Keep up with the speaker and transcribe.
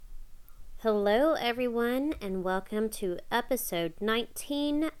Hello, everyone, and welcome to episode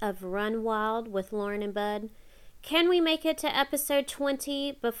 19 of Run Wild with Lauren and Bud. Can we make it to episode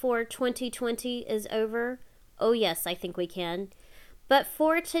 20 before 2020 is over? Oh, yes, I think we can. But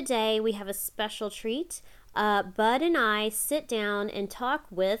for today, we have a special treat. Bud and I sit down and talk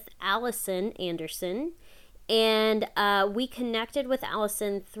with Allison Anderson. And we connected with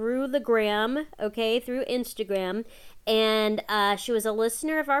Allison through the gram, through Instagram. And she was a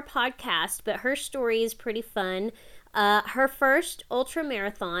listener of our podcast, but her story is pretty fun. Her first ultra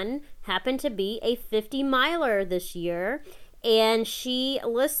marathon happened to be a 50-miler this year. And she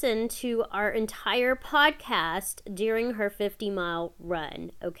listened to our entire podcast during her 50-mile run.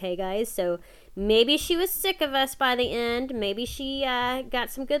 Okay, guys? So maybe she was sick of us by the end. Maybe she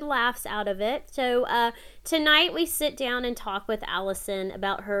got some good laughs out of it. So tonight we sit down and talk with Allison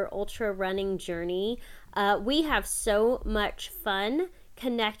about her ultra running journey. We have so much fun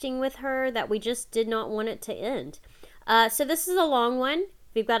connecting with her that we just did not want it to end. So this is a long one.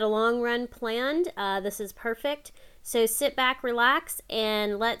 We've got a long run planned. This is perfect. So sit back, relax,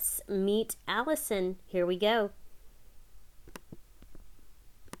 and let's meet Allison. Here we go.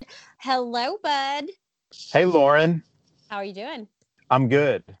 Hello, Bud. Hey, Lauren. How are you doing? I'm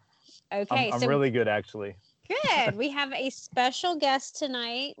good. Okay. I'm really good, actually. Good. We have a special guest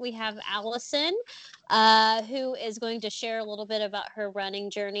tonight. We have Allison, who is going to share a little bit about her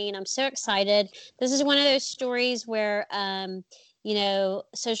running journey, and I'm so excited. This is one of those stories where,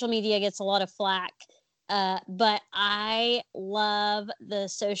 social media gets a lot of flack. But I love the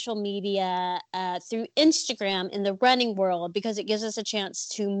social media through Instagram in the running world because it gives us a chance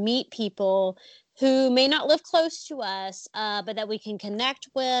to meet people who may not live close to us, but that we can connect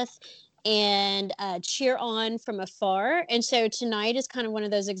with and cheer on from afar. And so tonight is kind of one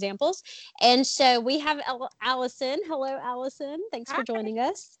of those examples. And so we have Allison. Hello, Allison. Thanks for joining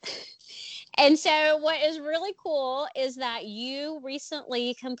us. And so what is really cool is that you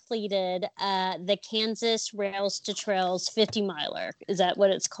recently completed the Kansas Rails to Trails 50-miler. Is that what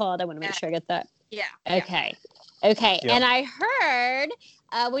it's called? I want to make sure I get that. Yeah. Okay. Okay. Yeah. And I heard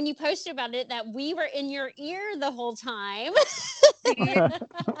when you posted about it that we were in your ear the whole time.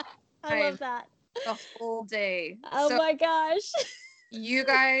 I love that. The whole day. Oh my gosh. You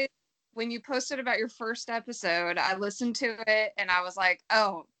guys, when you posted about your first episode, I listened to it and I was like,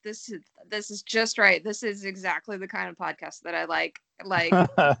 oh, this is just right. This is exactly the kind of podcast that I like. Like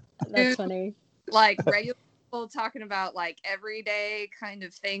That's funny. Like regular people talking about like everyday kind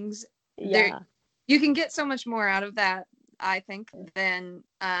of things. Yeah. You can get so much more out of that, I think, than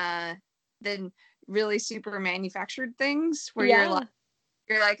really super manufactured things where you're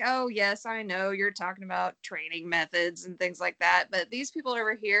like, oh, yes, I know you're talking about training methods and things like that. But these people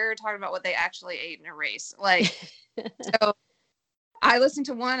over here are talking about what they actually ate in a race. Like, so I listened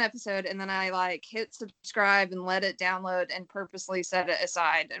to one episode and then I like hit subscribe and let it download and purposely set it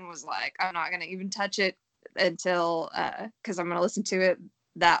aside and was like, I'm not going to even touch it until because I'm going to listen to it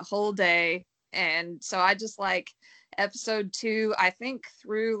that whole day. And so I just like episode 2, I think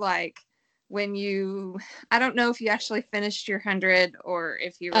through like when I don't know if you actually finished your 100 or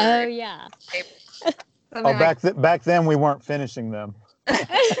if you were. Oh, yeah. Back then we weren't finishing them.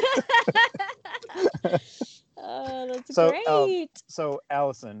 Oh, that's great. So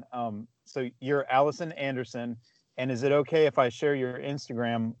Allison, so you're Allison Anderson, and is it okay if I share your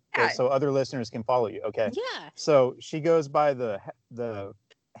Instagram so other listeners can follow you? Okay. Yeah. So she goes by the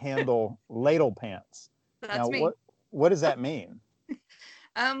handle Ladle Pants. That's now, me. What does that mean?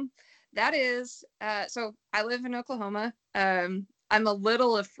 That is, so I live in Oklahoma. I'm a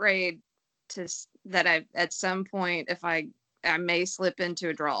little afraid that I, at some point, if I may slip into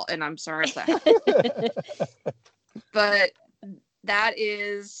a drawl, and I'm sorry if that happens. But that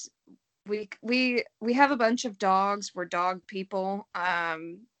is, we have a bunch of dogs. We're dog people.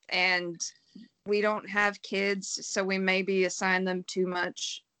 And we don't have kids, so we maybe assign them too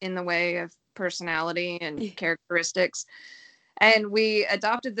much in the way of personality and characteristics. And we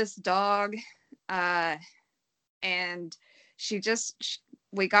adopted this dog, and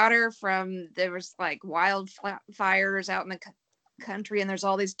we got her from, there was like wildfires out in the country, and there's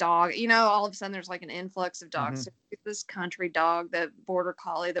all these dogs, all of a sudden there's like an influx of dogs. Mm-hmm. So this country dog, the border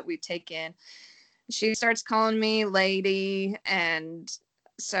collie that we take in, she starts calling me lady. And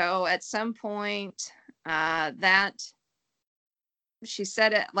so at some point, that she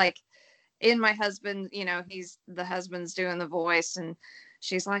said it like, in my husband, the husband's doing the voice, and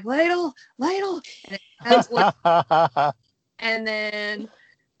she's like, ladle. And then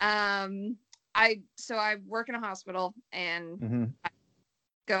I work in a hospital, and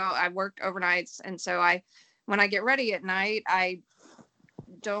I work overnights. And so when I get ready at night, I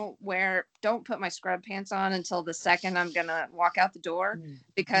don't put my scrub pants on until the second I'm gonna walk out the door,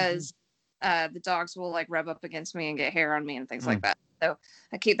 because the dogs will like rub up against me and get hair on me and things like that. So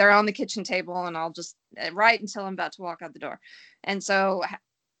they're on the kitchen table, and I'll just right until I'm about to walk out the door. And so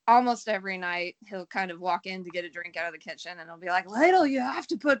almost every night he'll kind of walk in to get a drink out of the kitchen, and he'll be like, "Ladle, you have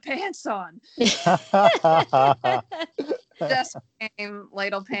to put pants on." Just came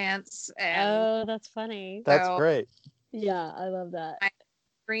ladle pants. And that's funny. That's great. Yeah, I love that. My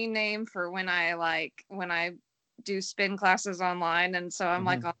screen name for when I do spin classes online, and so I'm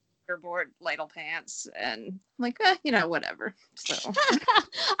like on the board, ladle pants, and I'm like, whatever. So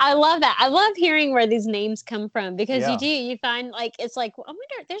I love that. I love hearing where these names come from, because you find like, it's like, I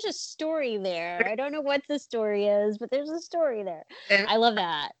wonder, there's a story there. I don't know what the story is, but there's a story there. And I love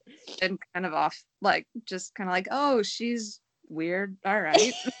that. And kind of off, like, just kind of like, oh, she's weird. All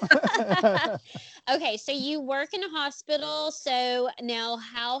right. Okay, so you work in a hospital. So now,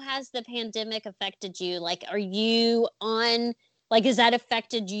 how has the pandemic affected you? Like, are you on, like, has that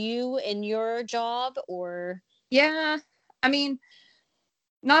affected you in your job, or? Yeah, I mean,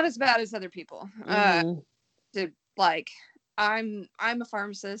 not as bad as other people. I'm a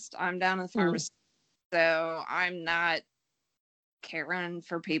pharmacist. I'm down in the pharmacy, so I'm not caring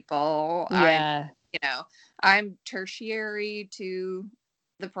for people. Yeah. I'm tertiary to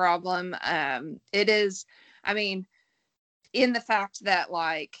the problem. It is, I mean, in the fact that,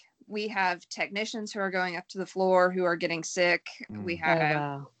 like, we have technicians who are going up to the floor who are getting sick. We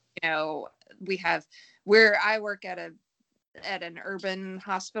have, where I work at an urban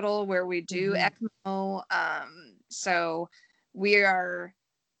hospital where we do ECMO. So we are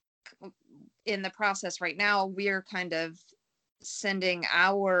in the process right now. We are kind of sending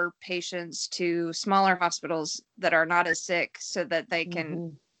our patients to smaller hospitals that are not as sick, so that they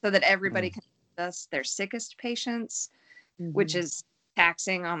can, so that everybody can access their sickest patients, which is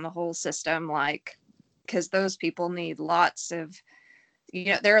taxing on the whole system, like, because those people need lots of,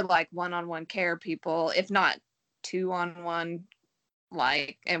 they're like one-on-one care people, if not 2-on-1,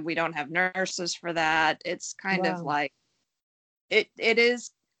 like, and we don't have nurses for that. It's kind of like, it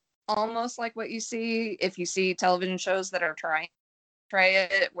is almost like what you see if you see television shows that are trying to portray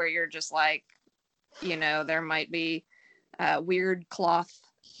it, where you're just like, there might be weird cloth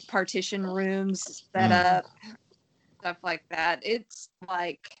partition rooms set up, stuff like that. It's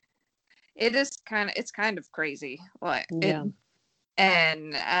like, it's kind of crazy. Like,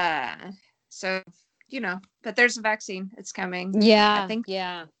 so, but there's a vaccine. It's coming. Yeah.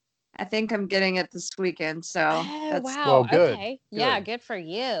 I think I'm getting it this weekend. So that's wow. Well, good. Okay. Good. Yeah. Good for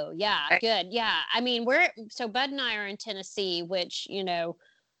you. Yeah. Good. Yeah. I mean, so Bud and I are in Tennessee, which,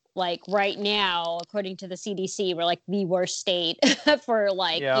 like right now, according to the CDC, we're like the worst state for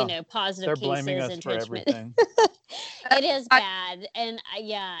like, positive They're cases blaming us and for transmission. everything. It is bad. And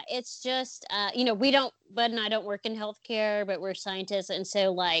it's just, Bud and I don't work in healthcare, but we're scientists. And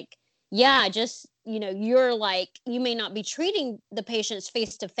so like, just, you're like, you may not be treating the patients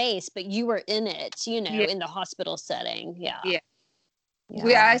face to face, but you were in it, in the hospital setting. Yeah.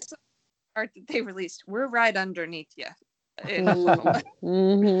 I saw the part that they released. We're right underneath you. And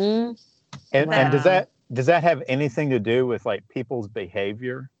does that have anything to do with like people's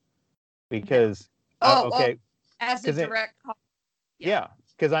behavior? Because as a direct call.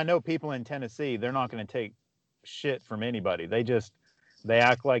 Because I know people in Tennessee, they're not going to take shit from anybody. They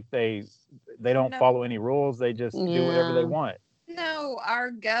act like they don't follow any rules. They just do whatever they want. No, our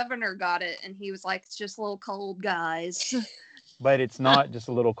governor got it, and he was like, "It's just a little cold, guys." But it's not just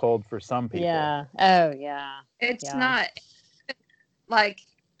a little cold for some people. Yeah. Oh, yeah. It's not. Like,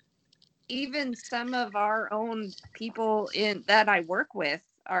 even some of our own people that I work with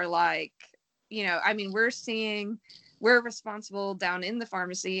are like, I mean, we're responsible down in the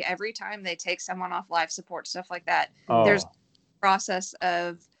pharmacy every time they take someone off life support, stuff like that. There's a process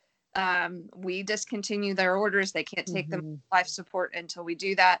of, we discontinue their orders. They can't take them life support until we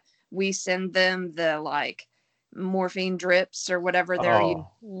do that. We send them the like morphine drips or whatever they're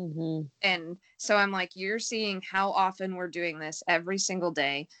using. And so I'm like, you're seeing how often we're doing this every single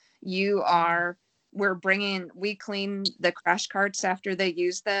day. We clean the crash carts after they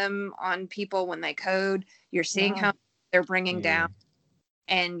use them on people when they code. You're seeing how they're bringing down,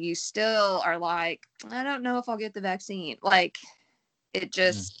 and you still are like, I don't know if I'll get the vaccine. Like, it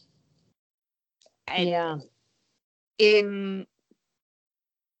just, in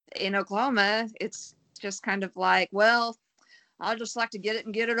Oklahoma, it's just kind of like, well, I'll just like to get it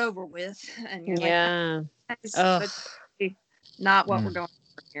and get it over with. And you're like, that's not what we're going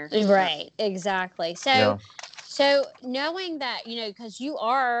for here. Right. Exactly. So So knowing that, because you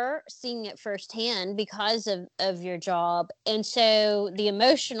are seeing it firsthand because of your job, and so the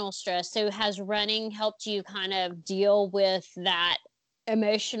emotional stress, so has running helped you kind of deal with that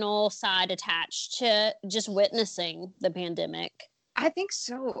emotional side attached to just witnessing the pandemic? I think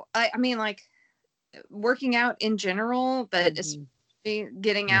so. I mean, like, working out in general, but especially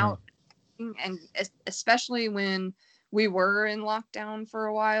getting out, and especially when we were in lockdown for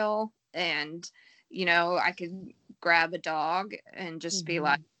a while, and I could grab a dog and just be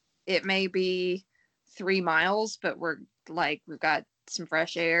like, it may be 3 miles, but we've got some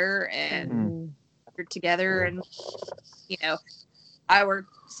fresh air and we're together. And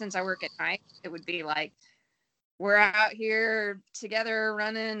since I work at night, it would be like, we're out here together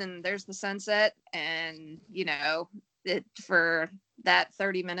running, and there's the sunset, and for that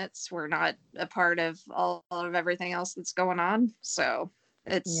 30 minutes we're not a part of all of everything else that's going on. So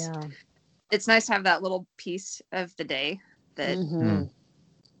it's nice to have that little piece of the day that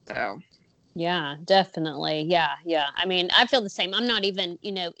so yeah, definitely. Yeah. I mean, I feel the same. I'm not even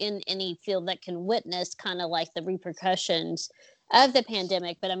in any field that can witness kind of like the repercussions of the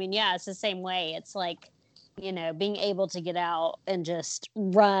pandemic, but I mean, yeah, it's the same way. It's like being able to get out and just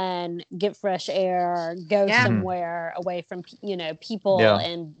run, get fresh air, go somewhere away from, people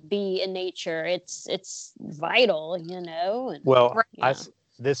and be in nature. It's vital, And, well,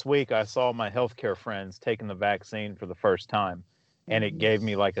 this week I saw my healthcare friends taking the vaccine for the first time, and it gave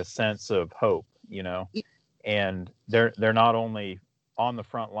me like a sense of hope, and they're not only on the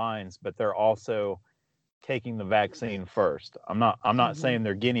front lines, but they're also taking the vaccine first. I'm not saying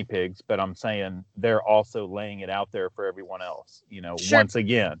they're guinea pigs, but I'm saying they're also laying it out there for everyone else, once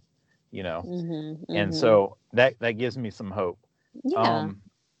again, and so that gives me some hope.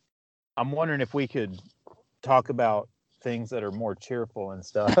 I'm wondering if we could talk about things that are more cheerful and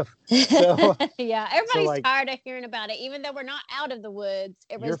stuff. So, yeah, everybody's tired of hearing about it, even though we're not out of the woods.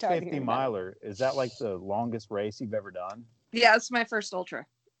 Your 50 miler, is that like the longest race you've ever done? Yeah, it's my first ultra.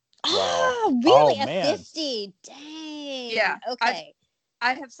 Oh, really? A 50? Dang. Yeah. Okay.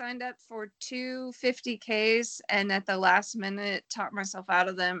 I have signed up for 2 50Ks, and at the last minute talked myself out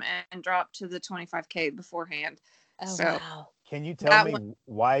of them and dropped to the 25K beforehand. Oh, wow. Can you tell me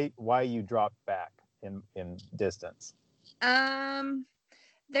why you dropped back in distance?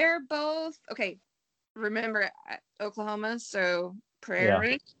 They're both okay. Remember, Oklahoma, so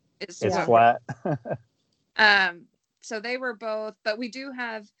prairie it's flat. So they were both, but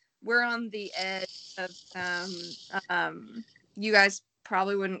we're on the edge of you guys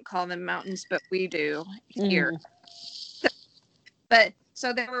probably wouldn't call them mountains, but we do here. But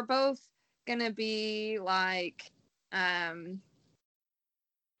so they were both gonna be like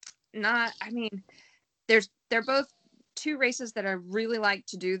they're both 2 races that I really like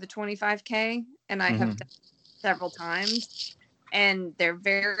to do, the 25K, and I have done several times, and they're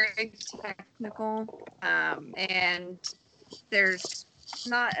very technical, and there's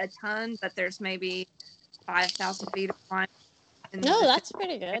not a ton, but there's maybe 5,000 feet of climb. No, that's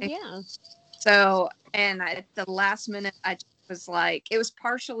pretty good. Yeah. So, and at the last minute, I just was like, it was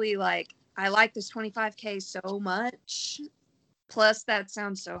partially like, I like this 25K so much. Plus, that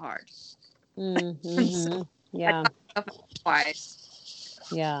sounds so hard. So yeah. Twice.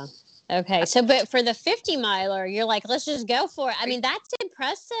 Yeah. Okay. So, but for the 50 miler, you're like, let's just go for it. I mean, that's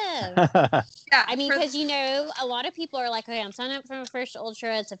impressive. Yeah. I mean, because, a lot of people are like, okay, I'm signing up for my first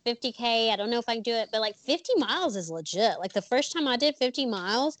ultra. It's a 50K. I don't know if I can do it. But like 50 miles is legit. Like the first time I did 50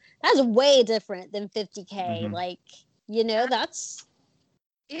 miles, that's way different than 50K. Like, that's.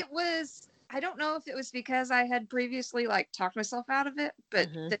 It was, I don't know if it was because I had previously like talked myself out of it,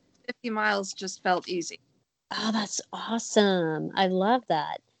 but the 50 miles just felt easy. Oh, that's awesome. I love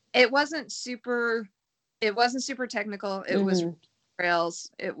that. It wasn't super technical. It was trails.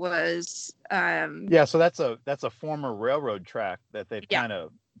 It was so that's a former railroad track that they've kind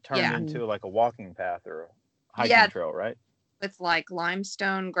of turned into like a walking path or a hiking trail, right? With like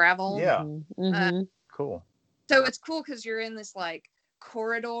limestone gravel. Yeah. Cool. So it's cool because you're in this like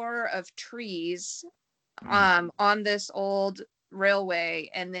corridor of trees on this old railway,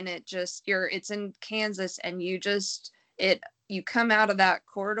 and then it's in Kansas, and you come out of that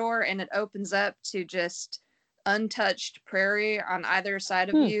corridor and it opens up to just untouched prairie on either side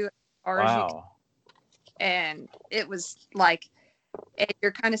of you. And it was like,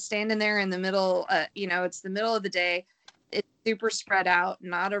 you're kind of standing there in the middle, it's the middle of the day. It's super spread out,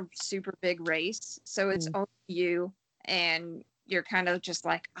 not a super big race. So it's only you, and you're kind of just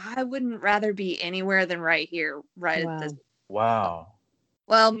like, I wouldn't rather be anywhere than right here, right at this. Wow.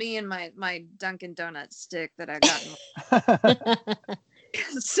 Well, me and my Dunkin' Donuts stick that I got.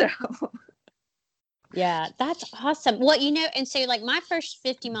 So Yeah, that's awesome. Well, and so like my first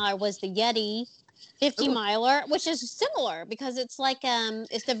 50 miler was the Yeti 50 miler, which is similar because it's like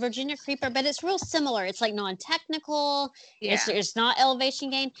it's the Virginia Creeper, but it's real similar. It's like non-technical. Yeah. It's not elevation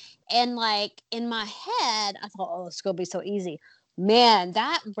gain. And like in my head, I thought, oh, it's gonna be so easy. Man,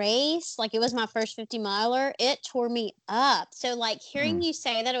 that race, like it was my first 50 miler, it tore me up. So like hearing you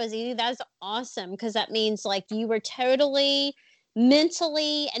say that it was easy, that is awesome because that means like you were totally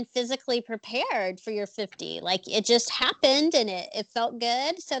mentally and physically prepared for your 50. Like it just happened and it felt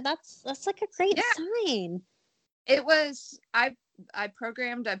good. So that's like a great sign. It was I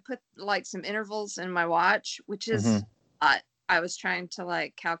programmed, I put like some intervals in my watch, which is I was trying to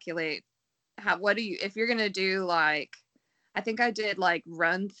like calculate if you're gonna do like, I think I did like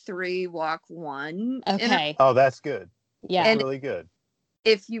run 3, walk 1. Okay. Oh, that's good. Yeah. That's really good.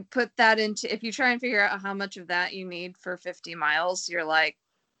 If you put that if you try and figure out how much of that you need for 50 miles, you're like,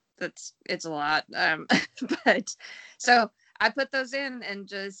 it's a lot. But so I put those in and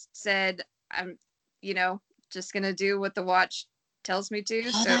just said, I'm, just going to do what the watch tells me to.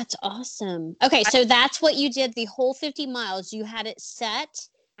 Oh, that's awesome. Okay. So that's what you did the whole 50 miles. You had it set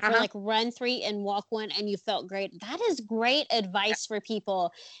for like run 3 and walk 1 and you felt great. That is great advice for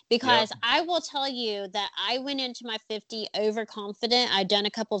people because I will tell you that I went into my 50 overconfident. I'd done a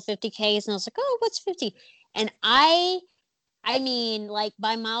couple of 50Ks and I was like, oh, what's 50? And I mean, like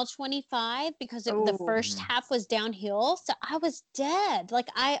by mile 25, because the first half was downhill. So I was dead. Like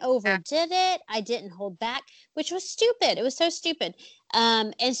I overdid it. I didn't hold back, which was stupid. It was so stupid.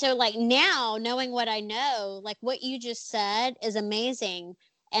 And so like now knowing what I know, like what you just said is amazing.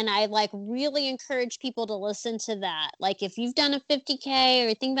 And I like really encourage people to listen to that. Like if you've done a 50K or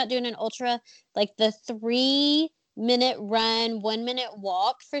you think about doing an ultra, like the 3-minute run, 1-minute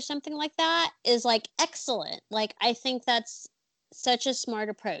walk for something like that is like excellent. Like I think that's such a smart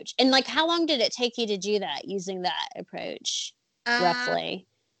approach. And like how long did it take you to do that using that approach roughly?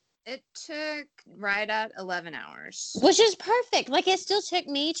 It took right at 11 hours. Which is perfect. Like it still took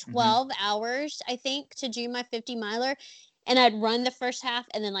me 12 hours, I think, to do my 50 miler. And I'd run the first half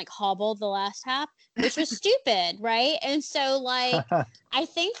and then like hobble the last half, which was stupid, right? And so like, I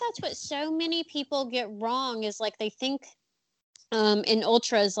think that's what so many people get wrong is like they think in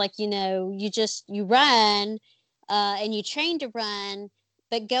ultras, like, you run and you train to run,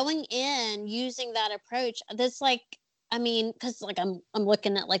 but going in using that approach, that's like, I mean, because like I'm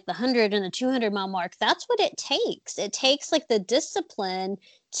looking at like the 100 and the 200 mile mark. That's what it takes. It takes like the discipline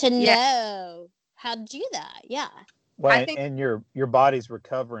to know how to do that. Yeah. Well, and your body's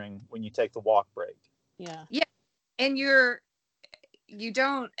recovering when you take the walk break. Yeah. Yeah. And you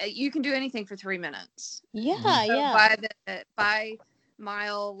can do anything for 3 minutes. Yeah. So Yeah. By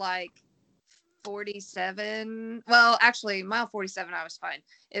mile like 47, well, actually mile 47, I was fine.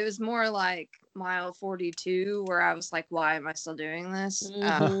 It was more like mile 42 where I was like, why am I still doing this?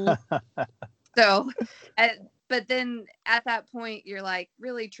 But then at that point, you're like,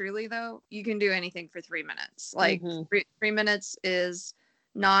 really, truly, though, you can do anything for 3 minutes. Like 3 minutes is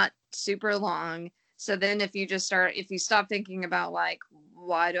not super long. So then if you stop thinking about like,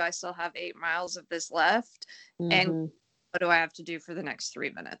 why do I still have 8 miles of this left? And what do I have to do for the next 3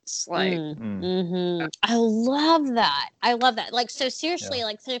 minutes? Like, I love that. Like, so seriously,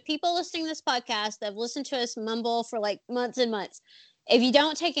 like, so people listening to this podcast that have listened to us mumble for like months and months, if you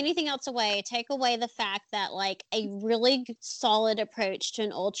don't take anything else away, take away the fact that like a really solid approach to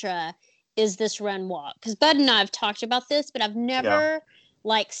an ultra is this run walk. Because Bud and I have talked about this, but I've never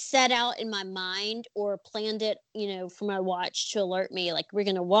like set out in my mind or planned it, for my watch to alert me. Like we're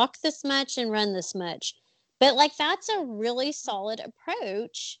going to walk this much and run this much. But like, that's a really solid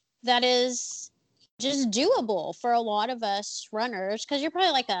approach that is just doable for a lot of us runners. Cause you're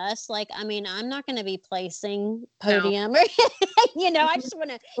probably like us. Like, I mean, I'm not going to be placing podium or, I just want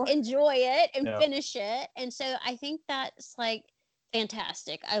to enjoy it and finish it. And so I think that's like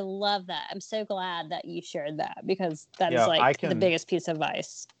fantastic. I love that. I'm so glad that you shared that because that is like the biggest piece of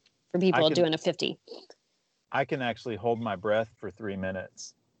advice for people doing a 50. I can actually hold my breath for 3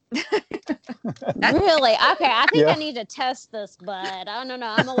 minutes. Really? Okay, I think I need to test this, but I don't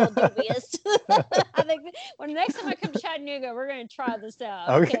know. I'm a little dubious. I think when next time I come to Chattanooga, we're going to try this out.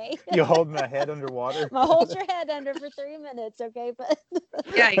 Okay. You hold my head underwater. Hold your head under for 3 minutes, okay? But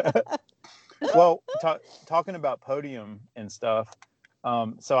Well, talking about podium and stuff.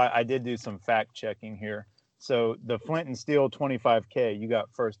 So I did do some fact checking here. So the Flint and Steel 25K, you got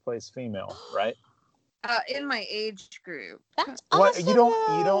first place female, right? In my age group. That's awesome. You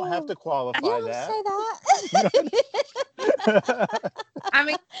don't have to qualify that. Say that. I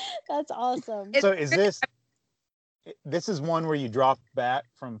mean, that's awesome. So this is one where you drop back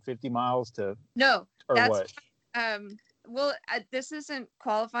from 50 miles to no. or That's what? well, this isn't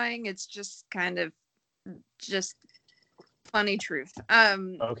qualifying. It's just kind of just funny truth.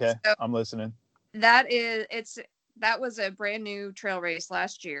 Okay, So I'm listening. that was a brand new trail race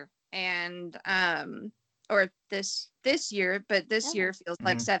last year, and or this year, but this year feels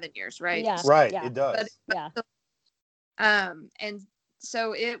like 7 years, right? Yeah. Right, Yeah. it does. Yeah. And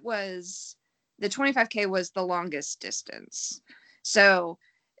so it was the 25K was the longest distance. So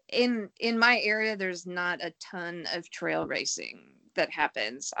in my area, there's not a ton of trail racing that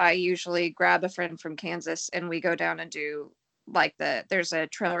happens. I usually grab a friend from Kansas and we go down and do like there's a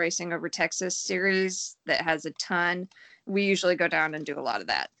trail racing over Texas series that has a ton. We usually go down and do a lot of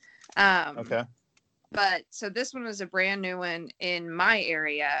that. Okay. But so this one was a brand new one in my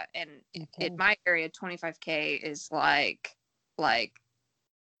area, and in my area, 25K is like,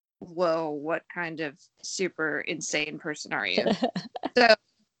 whoa, what kind of super insane person are you? So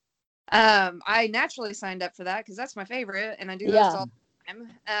I naturally signed up for that because that's my favorite, and I do those all the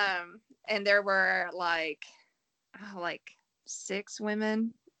time. And there were like 6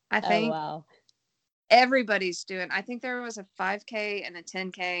 women, I think. Oh, wow. Everybody's doing. I think there was a 5K and a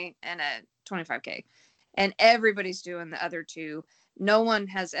 10K and a 25K, and everybody's doing the other two. No one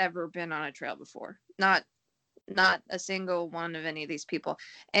has ever been on a trail before. Not a single one of any of these people.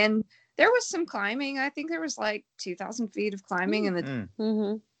 And there was some climbing. I think there was like 2,000 feet of climbing in the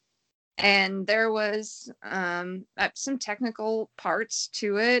Mm-hmm. and there was some technical parts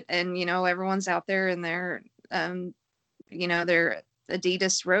to it, and everyone's out there in their their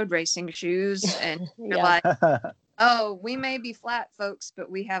Adidas road racing shoes, and you're like, oh, we may be flat folks, but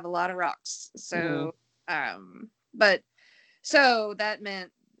we have a lot of rocks. So but so that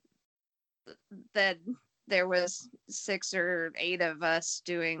meant that there was 6 or 8 of us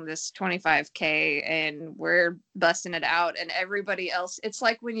doing this 25K, and we're busting it out, and everybody else, it's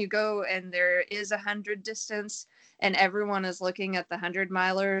like when you go and there is 100 distance and everyone is looking at the 100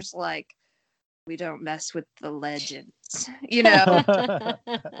 milers like, we don't mess with the legends,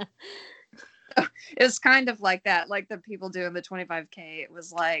 It's kind of like that, like the people doing the 25K. It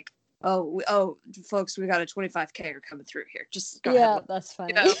was like, oh, folks, we got a 25K coming through here. Just go ahead. That's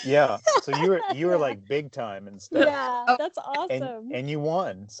funny. Yeah. So you were like big time and stuff. Yeah, that's awesome. And you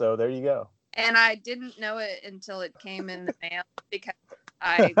won. So there you go. And I didn't know it until it came in the mail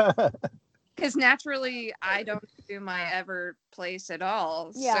because naturally I don't do my ever place at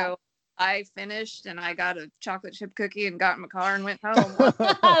all. Yeah. So I finished and I got a chocolate chip cookie and got in my car and went home.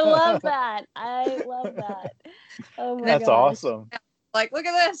 I love that. Oh my That's gosh. awesome. Like, look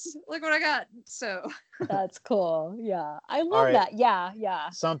at this. Look what I got. So That's cool. Yeah. I love that. Yeah.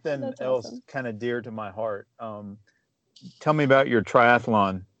 Something That's else awesome. kind of dear to my heart. Tell me about your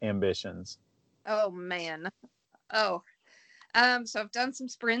triathlon ambitions. oh man. So I've done some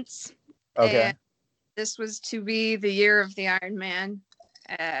sprints. Okay. And this was to be the year of the Ironman.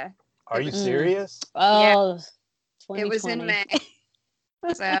 Are you serious? Oh, It was in 2020. May.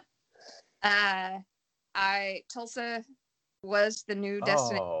 So Tulsa was the new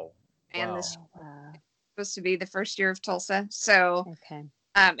destination, Oh, and wow. this Oh, wow. was supposed to be the first year of Tulsa. So Okay.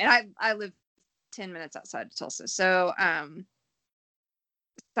 and I live 10 minutes outside of Tulsa. So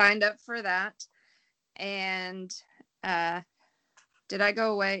signed up for that. And did I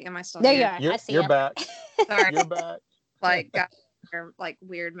go away? Am I still There here? you are. I see You're ya. back. Sorry. You're back. Like got your, like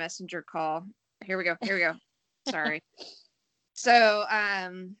weird messenger call. Here we go. Sorry. So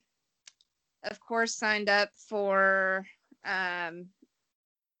of course signed up for I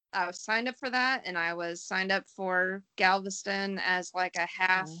was signed up for that, and I was signed up for Galveston as like a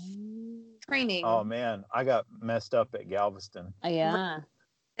half training. Oh man, I got messed up at Galveston. Yeah.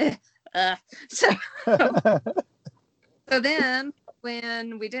 So then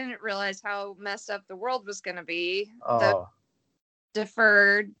when we didn't realize how messed up the world was going to be, Oh,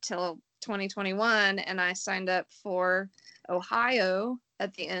 deferred till 2021, and I signed up for Ohio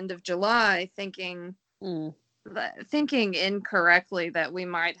at the end of July, thinking incorrectly that we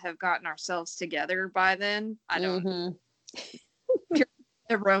might have gotten ourselves together by then. I don't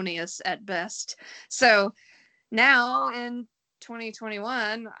erroneous at best. So now in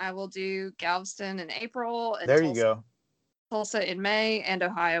 2021, I will do Galveston in April, and there you go. Tulsa in May, and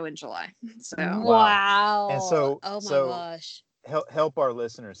Ohio in July. So Wow. And so, oh my so gosh. help our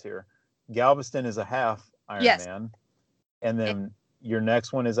listeners here. Galveston is a half Ironman, Yes. And then your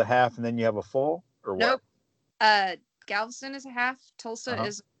next one is a half, and then you have a full, or what? Nope. Galveston is a half, Tulsa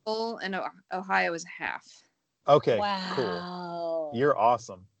is a full, and Ohio is a half. Okay, Wow. cool. You're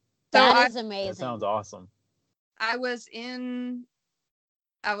awesome. That is amazing. That sounds awesome. I was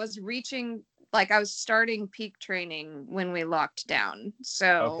reaching, like I was starting peak training when we locked down.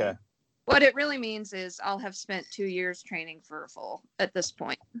 So What it really means is I'll have spent 2 years training for a full at this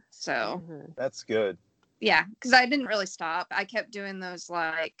point. So That's good. yeah, because I didn't really stop. I kept doing those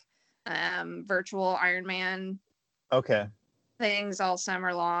like virtual Ironman things all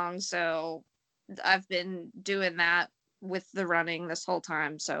summer long. So I've been doing that with the running this whole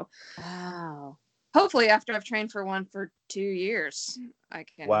time. So wow. Hopefully after I've trained for one for 2 years, I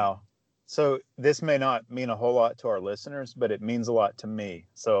can. Wow. So this may not mean a whole lot to our listeners, but it means a lot to me.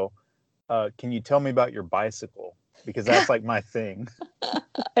 So can you tell me about your bicycle? Because that's like my thing.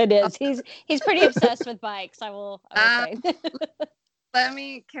 It is. He's pretty obsessed with bikes. I will say.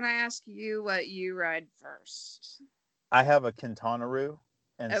 Can I ask you what you ride first? I have a Quintana-Roo,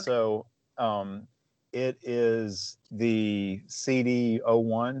 and so it is the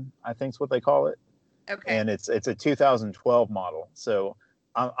CD01, I think is what they call it. Okay. And it's a 2012 model. So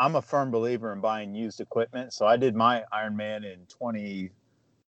I'm a firm believer in buying used equipment. So I did my Ironman in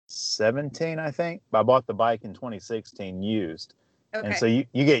 2017, I think. I bought the bike in 2016 used. Okay. And so you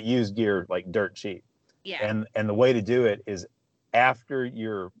get used gear like dirt cheap. Yeah. And the way to do it is after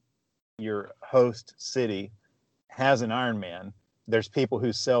your host city has an Ironman, there's people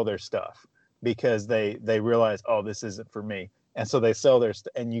who sell their stuff because they realize, oh, this isn't for me. And so they sell their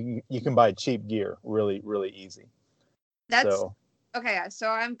and you can buy cheap gear really, really easy. Okay. So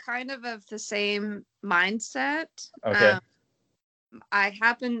I'm kind of the same mindset. Okay.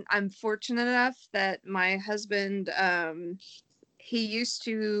 I'm fortunate enough that my husband, he used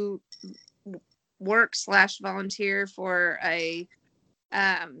to work/volunteer for an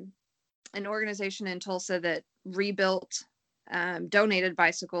organization in Tulsa that rebuilt, donated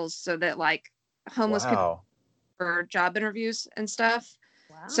bicycles so that like homeless people for job interviews and stuff.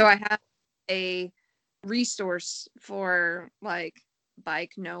 Wow. So I have a resource for like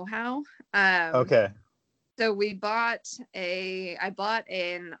bike know-how. So I bought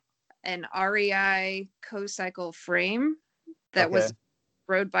an REI co-cycle frame that was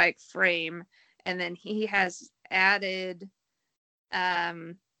road bike frame, and then he has added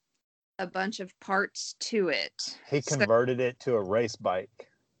a bunch of parts to it. He converted it to a race bike.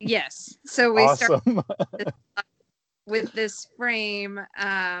 Yes. So we started with this frame,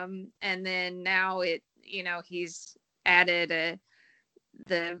 and then now he's added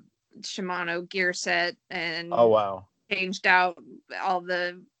the Shimano gear set and changed out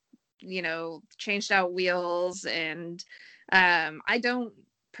changed out wheels, and I don't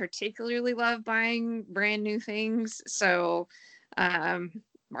particularly love buying brand new things, so I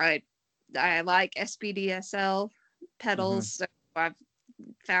like SPDSL pedals. So I've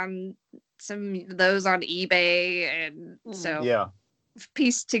found some of those on eBay, and so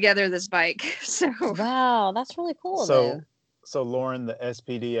pieced together this bike. So wow, that's really cool. So Lauren, the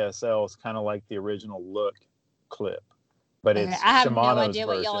SPDSL is kind of like the original Look clip, but it's I have Shimano's no idea version.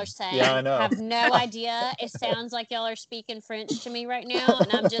 what y'all are saying. Yeah, I know. I have no idea. It sounds like y'all are speaking French to me right now,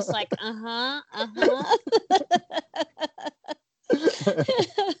 and I'm just like,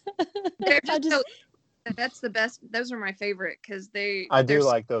 That's the best. Those are my favorite because I do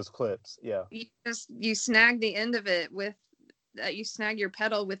like those clips. Yeah. You snag the end of it with. You snag your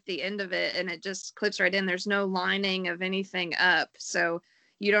pedal with the end of it, and it just clips right in. There's no lining of anything up, so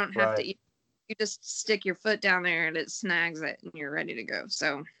you don't have to. You just stick your foot down there, and it snags it, and you're ready to go.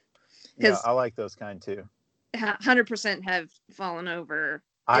 So, I like those kind too. 100% have fallen over.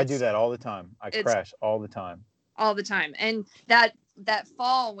 I do that all the time. I crash all the time. All the time, and that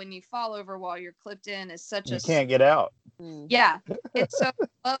fall when you fall over while you're clipped in is you can't get out. Yeah, it's so.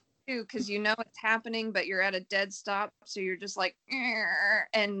 Because you know it's happening, but you're at a dead stop, so you're just like,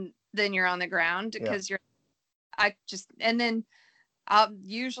 and then you're on the ground because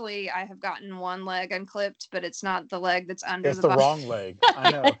usually I have gotten one leg unclipped, but it's not the leg that's under. It's the wrong leg.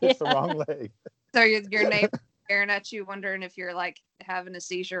 I know it's the wrong leg. So your neighbor staring at you, wondering if you're like having a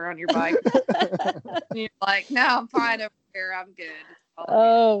seizure on your bike. And you're like, no, I'm fine over here. I'm good.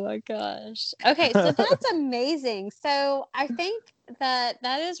 Oh my gosh. Okay, so that's amazing. So I think that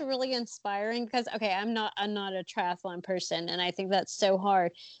is really inspiring because I'm not a triathlon person, and I think that's so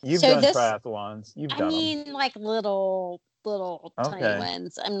hard. You've done triathlons. I mean, like little tiny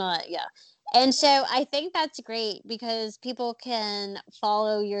ones. I'm not. And so I think that's great because people can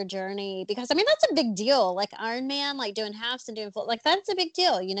follow your journey because that's a big deal. Like Ironman, like doing halves and doing full, like that's a big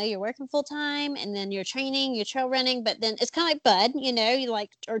deal. You're working full time and then you're training, you're trail running, but then it's kind of like Bud, you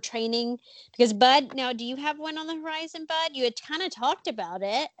like are training because Bud. Now, do you have one on the horizon, Bud? You had kind of talked about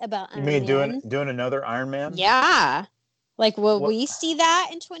it about. You mean doing another Ironman? Yeah. Like, will we see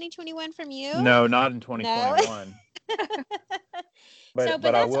that in 2021 from you? No, not in 2021. No?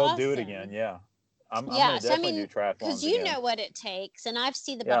 But I will do it again. Yeah. I'm gonna definitely do triathlons because you again. know what it takes, and I've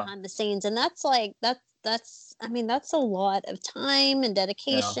seen the behind the scenes, and that's like that's I mean that's a lot of time and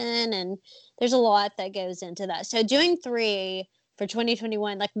dedication, and there's a lot that goes into that. So doing 3 for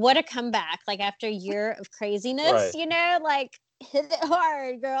 2021, like what a comeback! Like after a year of craziness, you know, like hit it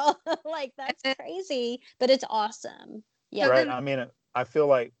hard, girl. Like that's crazy, but it's awesome. Yeah, right. I mean, I feel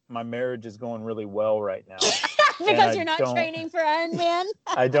like my marriage is going really well right now. Because you're not training for Ironman.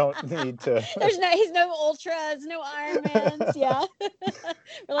 I don't need to. He's no ultras, no Ironmans. Yeah,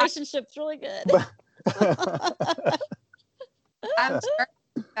 relationship's really good. I'm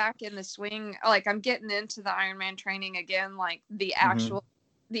back in the swing. Like I'm getting into the Ironman training again, like the actual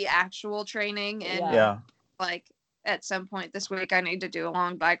training, and like at some point this week I need to do a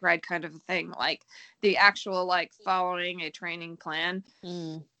long bike ride kind of a thing, like the actual like following a training plan.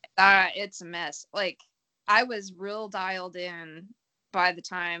 It's a mess. Like I was real dialed in by the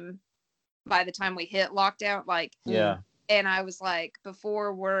time we hit lockdown, like and I was like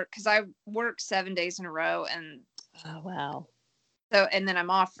before work, because I work 7 days in a row, and oh wow, so and then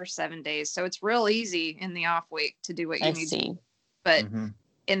I'm off for 7 days, so it's real easy in the off week to do what you need to do. But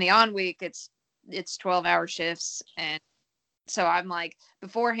in the on week it's 12-hour shifts, and so I'm like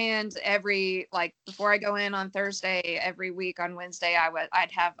beforehand, before I go in on Thursday, every week on Wednesday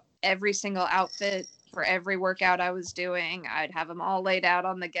I'd have every single outfit for every workout I was doing. I'd have them all laid out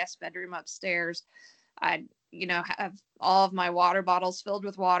on the guest bedroom upstairs. I'd have all of my water bottles filled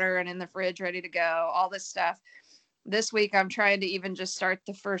with water and in the fridge ready to go, all this stuff. This week I'm trying to even just start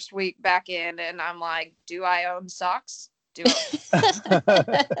the first week back in, and I'm like, do I own socks? Do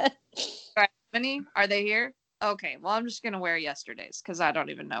I any? Are they here? Okay, well, I'm just gonna wear yesterday's because I don't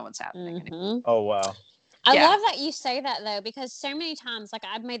even know what's happening anymore. Oh wow. I love that you say that though, because so many times, like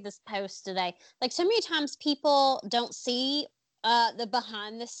I've made this post today, like so many times people don't see the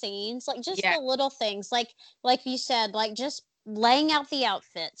behind the scenes, like just the little things, like you said, like just laying out the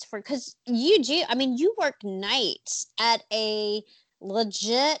outfits for, because you work nights at a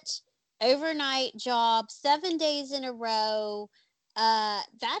legit overnight job 7 days in a row.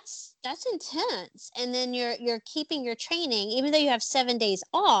 That's intense. And then you're keeping your training, even though you have 7 days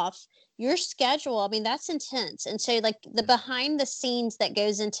off, your schedule, I mean, that's intense. And so like the behind the scenes that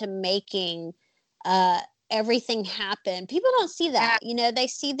goes into making everything happen, people don't see that. They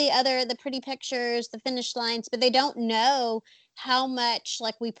see the pretty pictures, the finish lines, but they don't know how much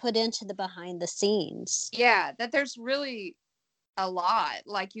like we put into the behind the scenes. Yeah, that there's really a lot.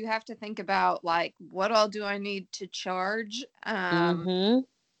 Like you have to think about like, what all do I need to charge?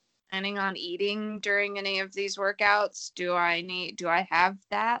 Planning on eating during any of these workouts. Do I have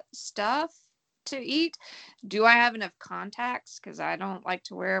that stuff to eat? Do I have enough contacts? Because I don't like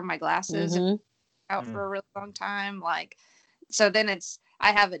to wear my glasses out for a really long time. Like, so then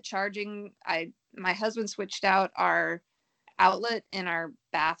I have a charging. My husband switched out our outlet in our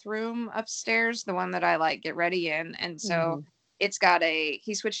bathroom upstairs, the one that I like get ready in, and so it's got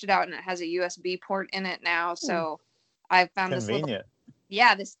he switched it out and it has a USB port in it now. So I found convenient.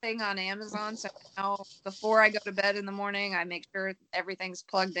 This thing on Amazon. So now before I go to bed in the morning, I make sure everything's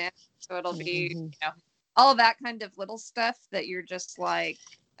plugged in. So it'll be, all of that kind of little stuff that you're just like,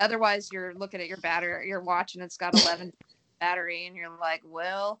 otherwise you're looking at your watch and it's got 11 battery and you're like,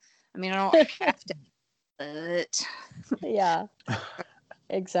 well, I mean, I don't have to, but yeah.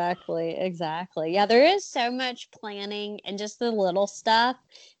 Exactly. Yeah, there is so much planning and just the little stuff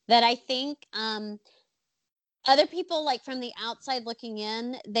that I think other people, like from the outside looking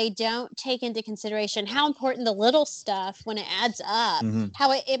in, they don't take into consideration how important the little stuff, when it adds up,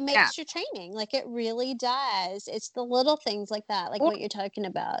 how it makes your training. Like it really does. It's the little things like that, like what you're talking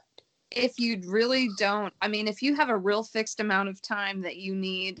about. If you really don't, I mean, if you have a real fixed amount of time that you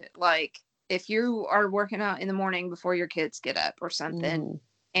need, like if you are working out in the morning before your kids get up or something,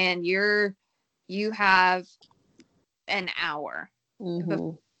 and you have an hour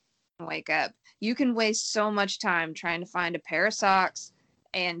before you wake up, you can waste so much time trying to find a pair of socks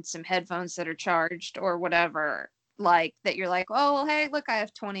and some headphones that are charged or whatever, like that you're like, oh, well, hey, look, I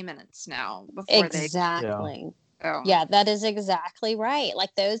have 20 minutes now before Yeah, that is exactly right. Like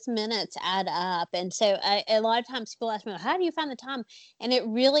those minutes add up. And so a lot of times people ask me, how do you find the time? And it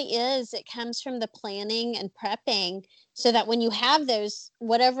really it comes from the planning and prepping, so that when you have those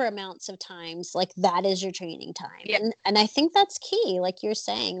whatever amounts of times, like that is your training time. Yeah. And I think that's key, like you're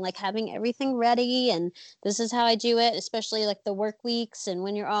saying, like having everything ready, and this is how I do it, especially like the work weeks and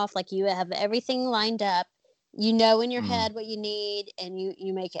when you're off, like you have everything lined up. You know in your head what you need, and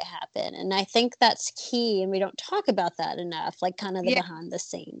you make it happen. And I think that's key, and we don't talk about that enough, like kind of the behind the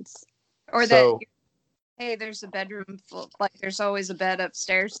scenes. Or that, hey, there's a bedroom full, like there's always a bed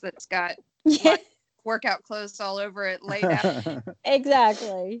upstairs that's got workout clothes all over it laid out.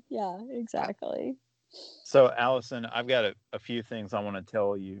 Exactly. Yeah, exactly. So, Allison, I've got a few things I want to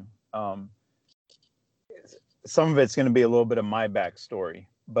tell you. Some of it's going to be a little bit of my backstory,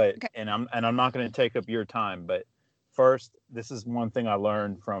 but Okay. and I'm not going to take up your time. But first, this is one thing I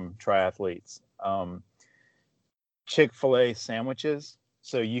learned from triathletes: Chick-fil-A sandwiches.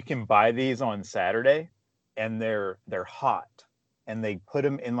 So you can buy these on Saturday, and they're hot, and they put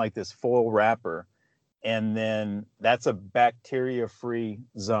them in like this foil wrapper, and then that's a bacteria-free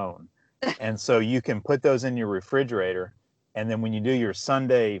zone. And so you can put those in your refrigerator, and then when you do your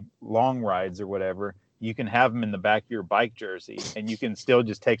Sunday long rides or whatever, you can have them in the back of your bike jersey, and you can still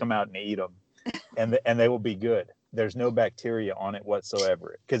just take them out and eat them, and they will be good. There's no bacteria on it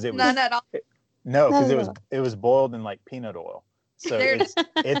whatsoever because it was None at all. it was boiled in like peanut oil, so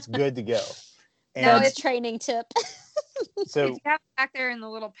it's good to go. And no, it's training tip. So if you have it back there in the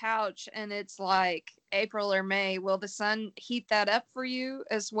little pouch and it's like April or May, will the sun heat that up for you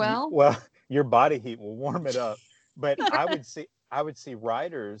as well? Well, your body heat will warm it up. But I would see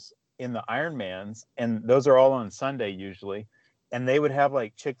riders in the Ironmans, and those are all on Sunday usually, and they would have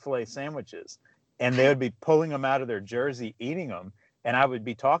like Chick-fil-A sandwiches, and they would be pulling them out of their jersey, eating them. And I would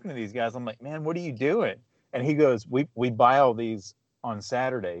be talking to these guys. I'm like, man, what are you doing? And he goes, we buy all these on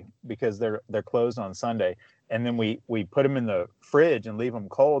Saturday because they're closed on Sunday. And then we put them in the fridge and leave them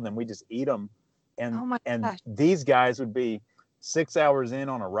cold, and we just eat them. And these guys would be 6 hours in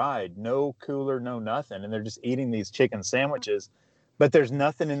on a ride, no cooler, no nothing. And they're just eating these chicken sandwiches, but there's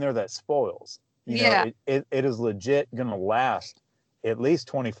nothing in there that spoils. You know, it is legit going to last at least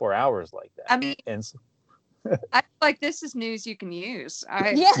 24 hours like that. I mean, and I feel like this is news you can use.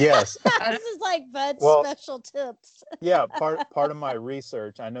 Yes. This is like Bud's special tips. Yeah, part of my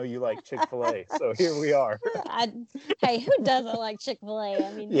research. I know you like Chick-fil-A, so here we are. Hey, who doesn't like Chick-fil-A?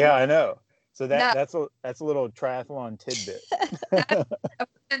 I mean, yeah, I know. So that's a little triathlon tidbit. I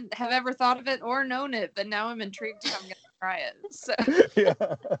wouldn't have ever thought of it or known it, but now I'm intrigued. I'm gonna try it. So. Yeah.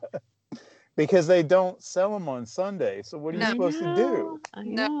 Because they don't sell them on Sunday. So what are you supposed to do? I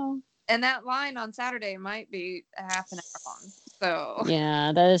know. And that line on Saturday might be a half an hour long. So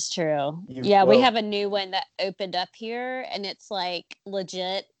yeah, that is true. We have a new one that opened up here, and it's like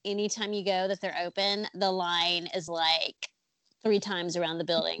legit. Anytime you go that they're open, the line is like 3 times around the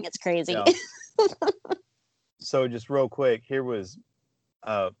building. It's crazy. Yeah. So just real quick, here was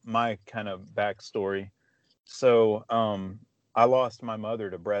my kind of backstory. So I lost my mother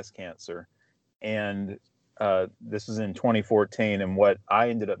to breast cancer, and this was in 2014. And what I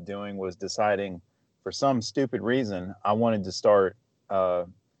ended up doing was deciding, for some stupid reason, I wanted to start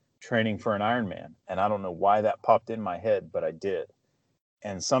training for an Ironman. And I don't know why that popped in my head, but I did.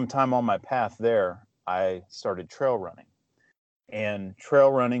 And sometime on my path there, I started trail running. And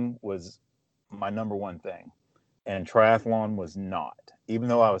trail running was my number one thing. And triathlon was not, even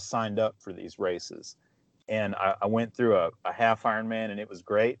though I was signed up for these races. And I went through a half Ironman, and it was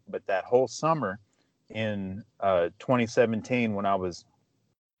great. But that whole summer in 2017, when I was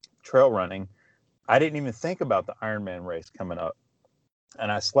trail running, I didn't even think about the Ironman race coming up.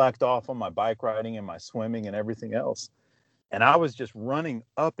 And I slacked off on my bike riding and my swimming and everything else. And I was just running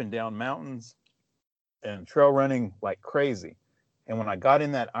up and down mountains and trail running like crazy. And when I got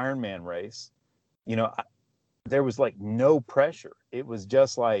in that Ironman race, you know, there was like no pressure. It was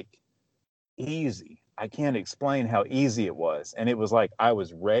just like easy. I can't explain how easy it was. And it was like I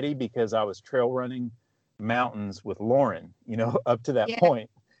was ready because I was trail running mountains with Lauren, you know, up to that point.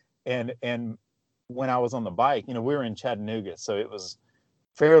 And when I was on the bike, you know, we were in Chattanooga, so it was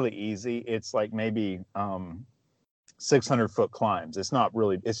fairly easy. It's like maybe 600-foot climbs. It's not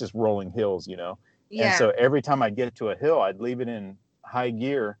really, it's just rolling hills, you know. Yeah. And so every time I'd get to a hill, I'd leave it in high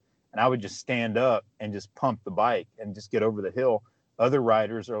gear, and I would just stand up and just pump the bike and just get over the hill. Other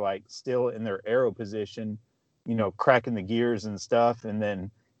riders are like still in their aero position, you know, cracking the gears and stuff. And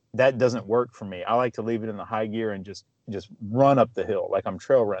then that doesn't work for me. I like to leave it in the high gear and just run up the hill like I'm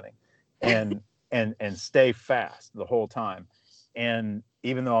trail running and stay fast the whole time. And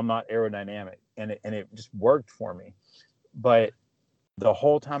even though I'm not aerodynamic, and it just worked for me. But the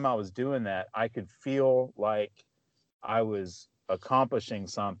whole time I was doing that, I could feel like I was accomplishing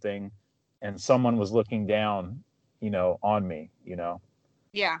something and someone was looking down, you know, on me, you know?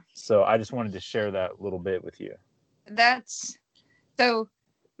 Yeah. So I just wanted to share that a little bit with you. So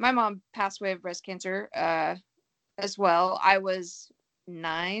my mom passed away of breast cancer as well. I was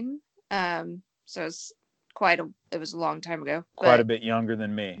 9. So it's it was a long time ago. Quite a bit younger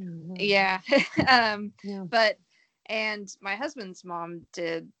than me. Yeah. And my husband's mom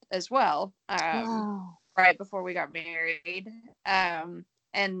did as well. Right before we got married.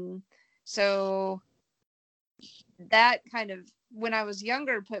 And so that kind of, when I was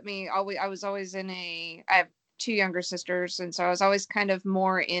younger, I was always I have 2 younger sisters, and so I was always kind of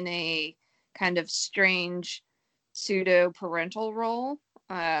more in a kind of strange pseudo parental role.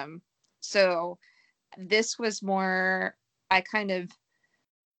 So this was more, I kind of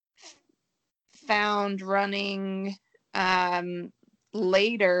found running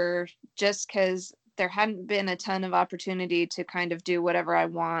later, just because there hadn't been a ton of opportunity to kind of do whatever I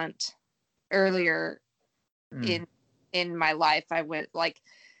want earlier in my life. I went like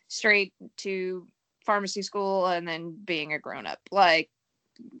straight to pharmacy school and then being a grown-up, like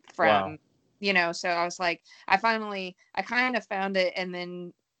from so I was like, I kind of found it, and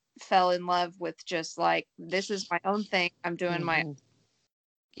then fell in love with just like, this is my own thing. I'm doing my,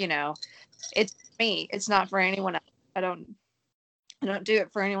 it's me. It's not for anyone else. I don't do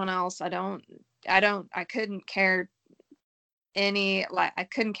it for anyone else. I couldn't care I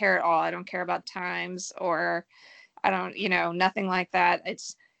couldn't care at all. I don't care about times, or I don't, nothing like that.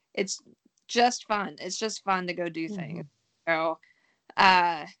 It's just fun. It's just fun to go do things. So,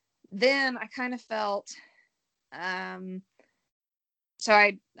 then I kind of felt, so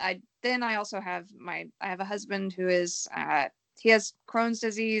I also have I have a husband who is, he has Crohn's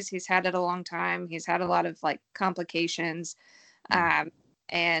disease. He's had it a long time. He's had a lot of like complications.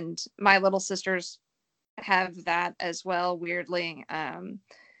 And my little sisters have that as well, weirdly.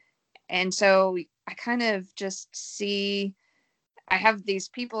 And so I kind of just see, I have these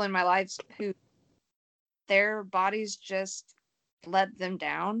people in my life who their bodies just let them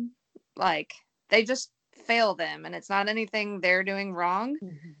down. Like, they just fail them, and it's not anything they're doing wrong.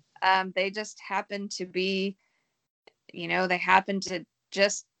 They just happen to be, they happen to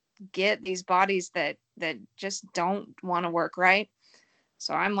just get these bodies that just don't want to work right.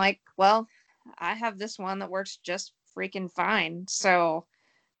 So I'm like, well, I have this one that works just freaking fine. So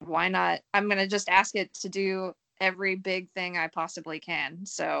why not? I'm going to just ask it to do every big thing I possibly can.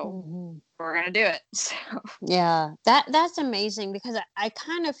 So we're going to do it. So yeah, that's amazing, because I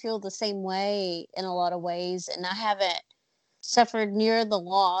kind of feel the same way in a lot of ways, and I haven't suffered near the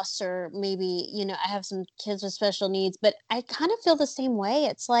loss, or maybe, I have some kids with special needs, but I kind of feel the same way.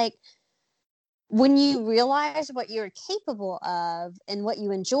 It's like, when you realize what you're capable of and what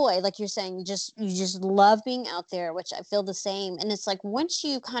you enjoy, like you're saying, you just love being out there, which I feel the same. And it's like, once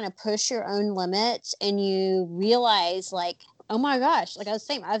you kind of push your own limits and you realize, like, oh my gosh, like I was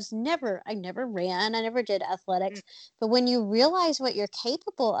saying, I never ran, I never did athletics, but when you realize what you're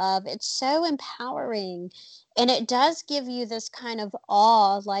capable of, it's so empowering, and it does give you this kind of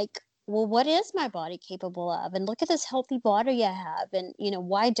awe, like, well, what is my body capable of? And look at this healthy body I have. And,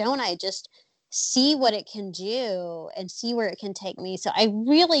 why don't I just see what it can do and see where it can take me? So I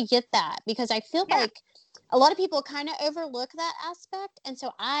really get that, because I feel like a lot of people kind of overlook that aspect. And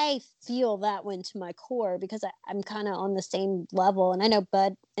so I feel that one to my core, because I'm kind of on the same level. And I know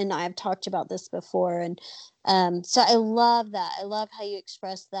Bud and I have talked about this before. And so I love that. I love how you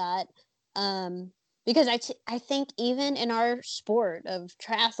express that. Because I think even in our sport of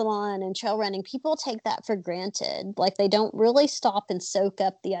triathlon and trail running, people take that for granted. Like, they don't really stop and soak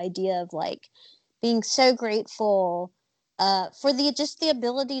up the idea of, like, being so grateful for the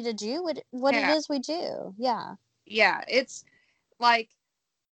ability to do what it is we do. Yeah. Yeah. It's like,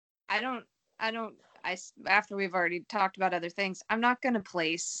 after we've already talked about other things, I'm not going to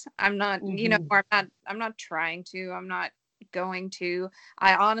place. I'm not, I'm not trying to. I'm not going to.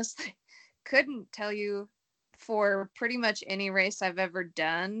 I honestly couldn't tell you for pretty much any race I've ever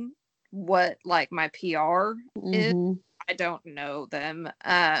done what like my PR is. I don't know them,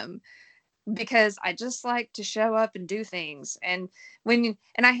 because I just like to show up and do things. And you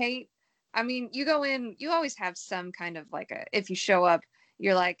go in, you always have some kind of like if you show up,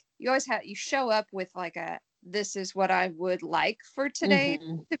 you show up with like this is what I would like for today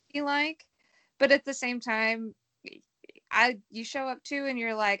to be like. But at the same time, you show up too, and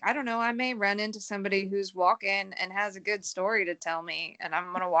you're like, I don't know, I may run into somebody who's walking and has a good story to tell me, and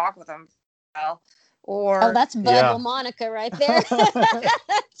I'm gonna walk with them. Or that's Bud LaMonica right there.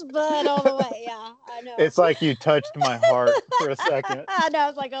 That's Bud all the way. Yeah, I know. It's like you touched my heart for a second. I know. I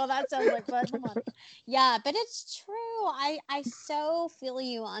was like, oh, that sounds like Bud LaMonica. Yeah, but it's true. I so feel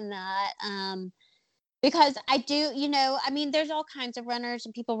you on that. Because I do, there's all kinds of runners,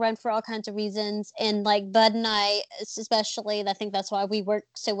 and people run for all kinds of reasons. And like Bud and I, especially, I think that's why we work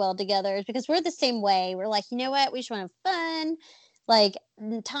so well together, is because we're the same way. We're like, you know what? We just want to have fun. Like,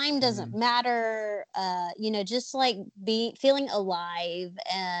 time doesn't matter. Just like feeling alive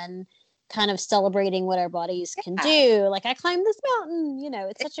and kind of celebrating what our bodies can do. Like, I climbed this mountain,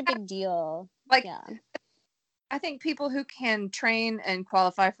 it's such a big deal. Like, I think people who can train and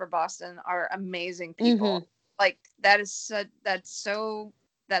qualify for Boston are amazing people. like that's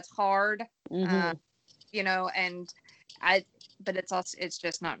hard, Mhm. you know, and but it's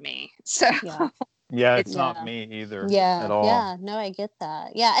just not me. So Yeah. Yeah, it's Yeah. not me either Yeah. at all. Yeah. No, I get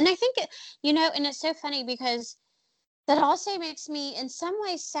that. Yeah. And I think, and it's so funny because that also makes me in some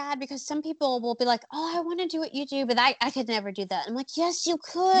ways sad because some people will be like, oh, I want to do what you do, but I could never do that. I'm like, yes, you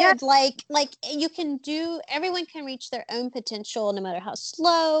could. Yeah. Like you can everyone can reach their own potential no matter how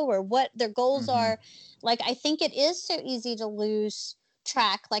slow or what their goals Mhm. are. Like, I think it is so easy to lose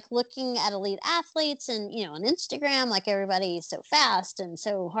track, like looking at elite athletes and, on Instagram, like everybody's so fast and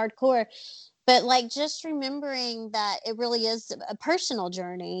so hardcore. But like just remembering that it really is a personal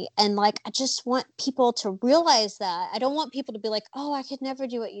journey, and like I just want people to realize that. I don't want people to be like, oh, I could never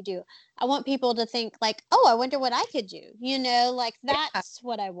do what you do. I want people to think like, oh, I wonder what I could do, like that's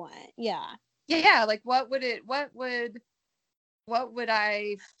what I want. Yeah. Like what would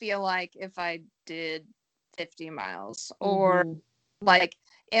I feel like if I did 50 miles? Or like,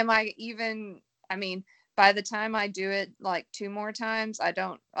 am I even, I mean, by the time I do it like 2 more times,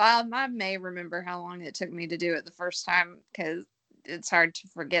 I may remember how long it took me to do it the first time, because it's hard to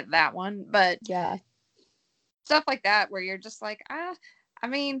forget that one. But yeah, stuff like that where you're just like, I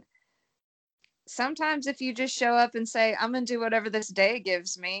mean, sometimes if you just show up and say, I'm going to do whatever this day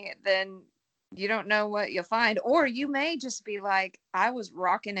gives me, then you don't know what you'll find. Or you may just be like, I was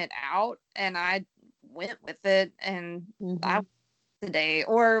rocking it out and I went with it and I the day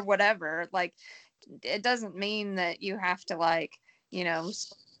or whatever. Like, it doesn't mean that you have to like,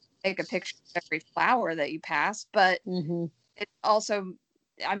 take a picture of every flower that you pass, but it also,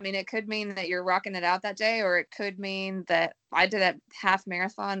 I mean, it could mean that you're rocking it out that day, or it could mean that I did a half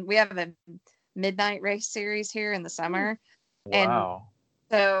marathon. We have a midnight race series here in the summer. Wow.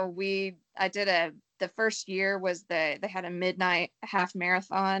 And so the first year was they had a midnight half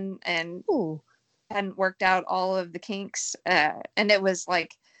marathon, and hadn't worked out all of the kinks. And it was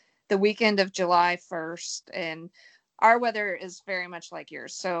like the weekend of July 1st, and our weather is very much like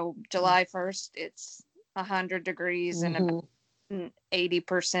yours. So July 1st, it's 100 degrees and about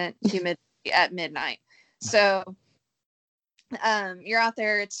 80% humidity at midnight. So you're out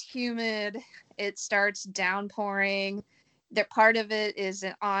there, it's humid, it starts downpouring. Part of it is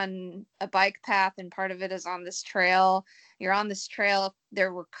on a bike path and part of it is on this trail. You're on this trail,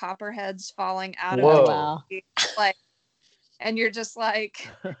 there were copperheads falling out of the tree, like, and you're just like,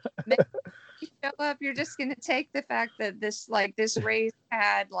 you show up, you're just gonna take the fact that this race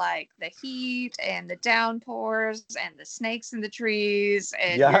had like the heat and the downpours and the snakes in the trees,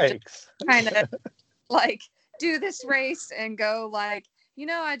 and you're just kind of like do this race and go like,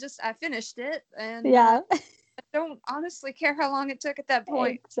 I finished it, and I don't honestly care how long it took at that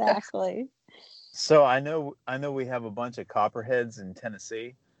point. Exactly. So I know we have a bunch of copperheads in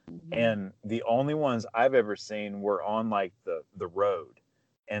Tennessee, and the only ones I've ever seen were on like the road.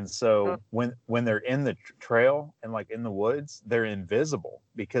 And so when they're in the trail and like in the woods, they're invisible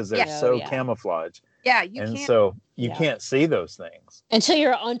because they're so camouflaged. Yeah, so you can't see those things until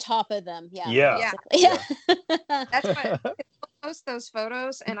you're on top of them. Yeah. That's why I post those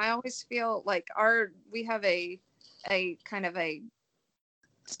photos, and I always feel like we have a kind of a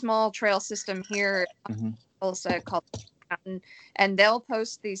small trail system here, also called Mountain, and they'll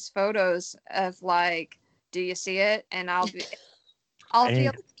post these photos of like, do you see it? And I'll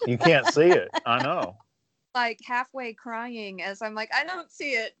feel you can't see it. I know. Like halfway crying as I'm like, I don't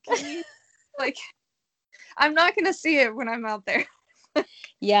see it. Can you like, I'm not going to see it when I'm out there.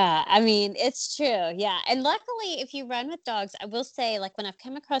 Yeah, I mean, it's true. Yeah. And luckily, if you run with dogs, I will say, like, when I've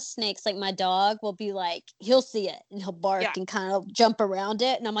come across snakes, like, my dog will be like, he'll see it and he'll bark and kind of jump around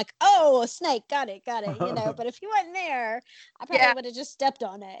it. And I'm like, oh, a snake. Got it. But if you weren't there, I probably would have just stepped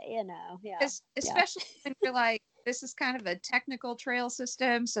on it, Yeah. Especially when you're like, this is kind of a technical trail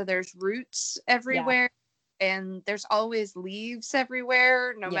system. So there's roots everywhere and there's always leaves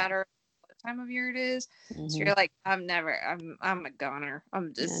everywhere, no matter time of year it is. So you're like, I'm a goner.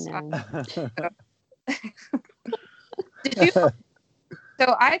 I'm just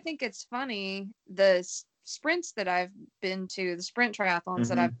So I think it's funny, the sprints that I've been to, the sprint triathlons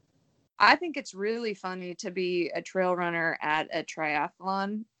that I think it's really funny to be a trail runner at a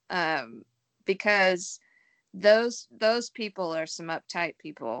triathlon, because those people are some uptight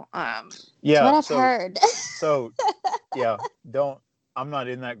people. That's what I've heard. So I'm not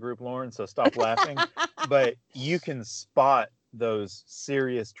in that group, Lauren, so stop laughing. But you can spot those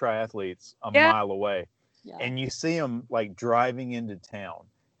serious triathletes a mile away. Yeah. And you see them like driving into town,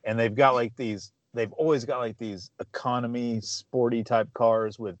 and they've always got like these economy sporty type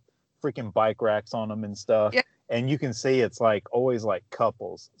cars with freaking bike racks on them and stuff. Yeah. And you can see it's like always like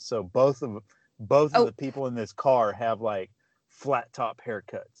couples. So both both of the people in this car have like flat top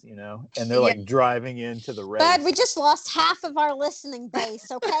haircuts, you know, and they're like driving into the race. Bud, we just lost half of our listening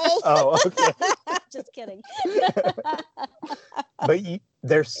base, okay? Oh, okay. Just kidding. But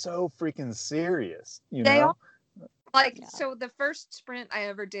they're so freaking serious, you know? So the first sprint I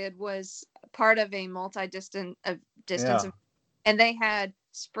ever did was part of a multi-distance distance, and they had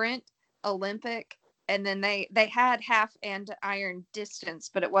sprint, Olympic, and then they had half and iron distance,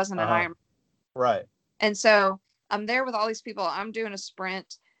 but it wasn't an iron. Right. And so I'm there with all these people. I'm doing a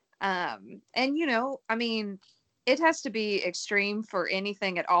sprint. And, you know, I mean, it has to be extreme for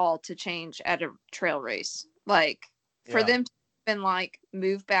anything at all to change at a trail race. Like, for them to even, like,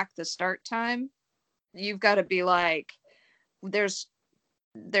 move back the start time, you've got to be like, there's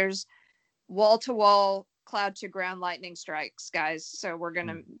wall-to-wall, cloud-to-ground lightning strikes, guys. So we're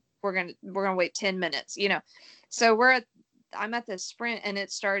gonna wait 10 minutes, you know. So I'm at this sprint, and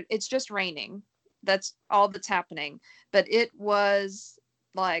it's just raining. That's all that's happening. But it was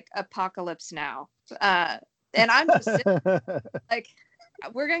like apocalypse now. And I'm just sitting, like,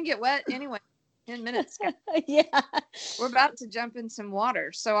 we're going to get wet anyway. 10 minutes. Yeah. We're about to jump in some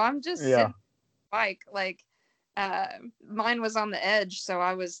water. So I'm just sitting on the bike. Like, mine was on the edge. So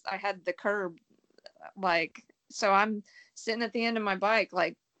I had the curb. Like, so I'm sitting at the end of my bike,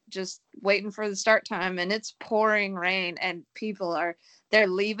 like, just waiting for the start time, and it's pouring rain, and people they're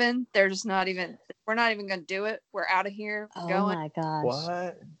leaving. They're just we're not even going to do it. We're out of here. Oh going. My gosh.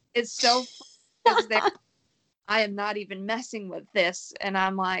 What? It's so I am not even messing with this. And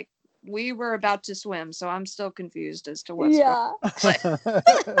I'm like, we were about to swim, so I'm still confused as to what's going on.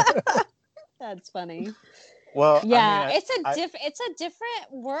 That's funny. Well, yeah, I mean, it's a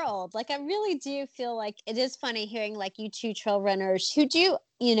different world. Like, I really do feel like it is funny hearing like you two trail runners who do,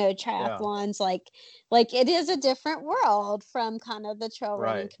 you know, triathlons. Like it is a different world from kind of the trail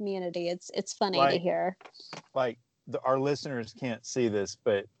running community. It's funny to hear. Like our listeners can't see this,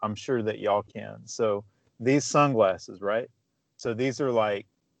 but I'm sure that y'all can. So these sunglasses, right? So these are like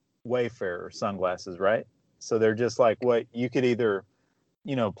Wayfarer sunglasses, right? So they're just like what you could either,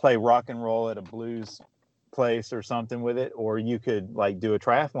 you know, play rock and roll at a blues place or something with it, or you could like do a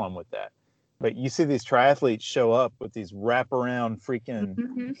triathlon with that. But you see these triathletes show up with these wraparound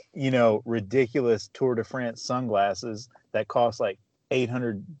freaking you know, ridiculous Tour de France sunglasses that cost like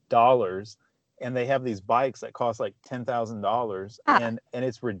 $800, and they have these bikes that cost like $10,000, and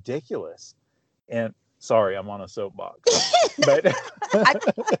it's ridiculous. And sorry, I'm on a soapbox, but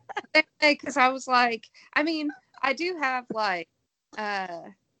because I was like, I mean, I do have like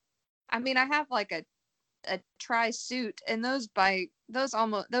I have like a tri suit, and those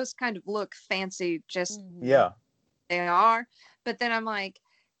kind of look fancy, just they are. But then I'm like,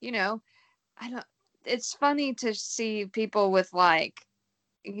 you know, it's funny to see people with like,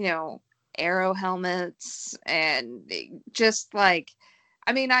 you know, aero helmets, and just like,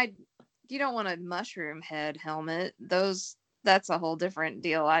 I mean, you don't want a mushroom head helmet. That's a whole different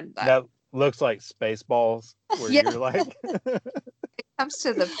deal. That looks like Spaceballs, where you're like comes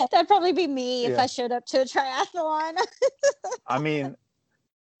to the point. That'd probably be me if I showed up to a triathlon. I mean,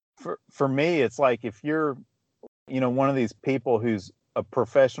 for me, it's like if you're, you know, one of these people who's a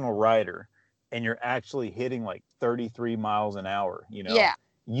professional rider and you're actually hitting like 33 miles an hour, you know,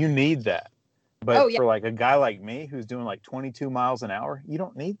 you need that. But for like a guy like me who's doing like 22 miles an hour, you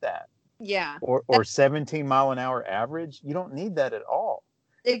don't need that. Yeah. Or 17 mile an hour average, you don't need that at all.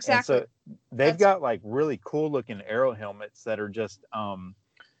 Exactly. And so they've got like really cool looking aero helmets that are just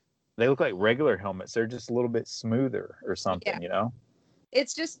they look like regular helmets. They're just a little bit smoother or something, you know.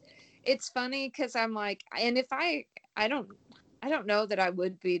 It's funny because I'm like, and if I don't know that I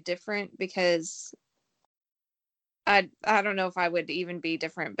would be different, because I don't know if I would even be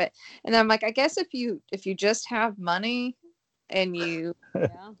different, but and I'm like, I guess if you just have money and you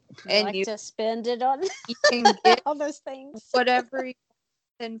like to spend it on you can get all those things, whatever you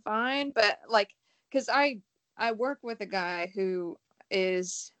can find. But like, because I work with a guy who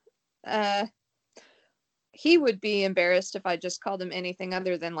is he would be embarrassed if I just called him anything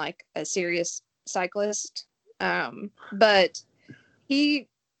other than like a serious cyclist, but he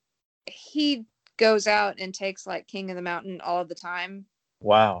goes out and takes like King of the Mountain all the time.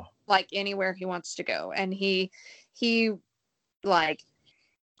 Wow. Like anywhere he wants to go. And he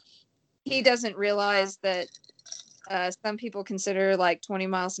doesn't realize that some people consider like 20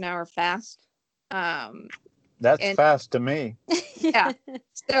 miles an hour fast. That's fast to me. Yeah.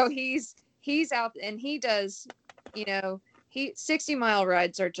 So he's out and he does, you know, 60-mile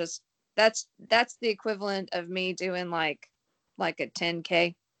rides are just, that's the equivalent of me doing like a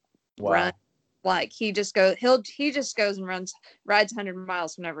 10K run. Like he just goes and rides 100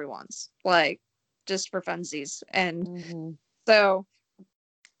 miles whenever he wants. Like just for funsies. And so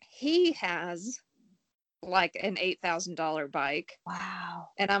he has like an $8,000 bike. Wow.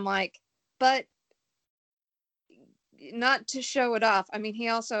 And I'm like, but not to show it off. I mean, he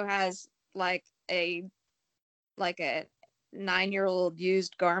also has like a 9-year-old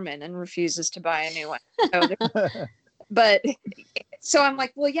used Garmin and refuses to buy a new one. So but so I'm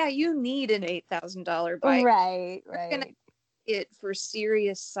like, well, yeah, you need an $8,000 bike. Right. Gonna it for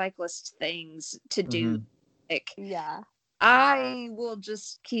serious cyclist things to do. Like, yeah. I will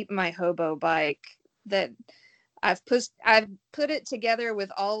just keep my hobo bike that I've put it together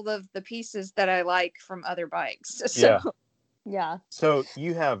with all of the pieces that I like from other bikes. So yeah. So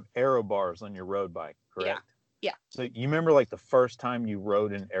you have aero bars on your road bike, correct? Yeah. So you remember like the first time you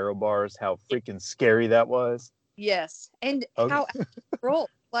rode in aero bars, how freaking scary that was? Yes. And how roll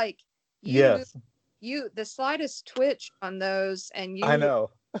like yes. The slightest twitch on those and you I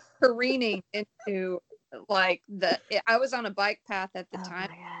know careening into like I was on a bike path at the time.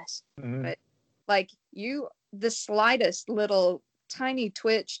 Oh my gosh. But like the slightest little tiny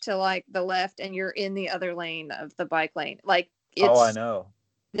twitch to like the left and you're in the other lane of the bike lane. Like I know.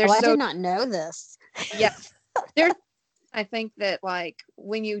 I did not know this. Yeah. I think that like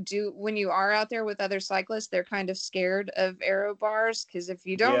when you are out there with other cyclists, they're kind of scared of aero bars because if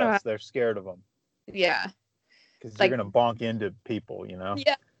you don't know they're scared of them. Yeah. Because you're gonna bonk into people, you know.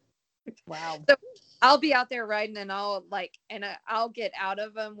 Yeah. Wow. So I'll be out there riding and I'll get out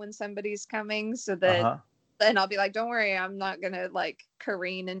of them when somebody's coming so that then I'll be like, don't worry, I'm not gonna like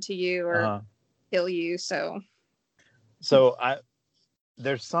careen into you or kill you. So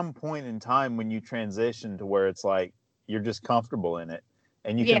there's some point in time when you transition to where it's like you're just comfortable in it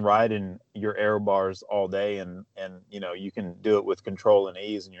and you can ride in your aero bars all day and you know you can do it with control and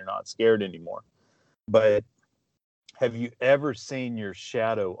ease and you're not scared anymore. But have you ever seen your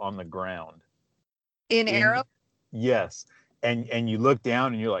shadow on the ground in aero? Yes. And you look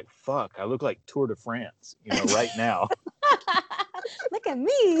down and you're like, fuck, I look like Tour de France, you know, right now. Look at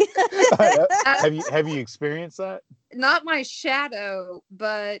me. Have you experienced that? Not my shadow,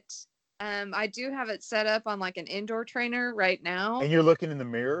 but I do have it set up on like an indoor trainer right now. And you're looking in the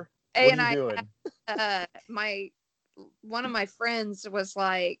mirror? What are you doing? One of my friends was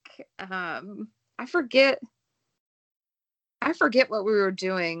like, I forget what we were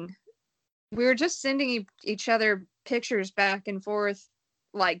doing. We were just sending each other pictures back and forth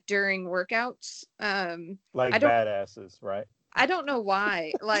like during workouts. Like badasses, right? I don't know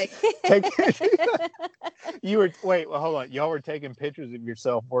why. Like hold on. Y'all were taking pictures of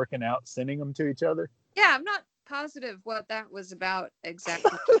yourself working out, sending them to each other? Yeah, I'm not positive what that was about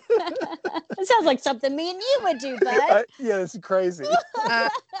exactly. It sounds like something me and you would do, bud. Yeah, it's crazy.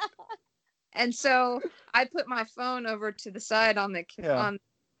 And so I put my phone over to the side on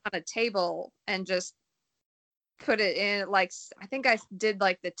a table and just put it in. Like I think I did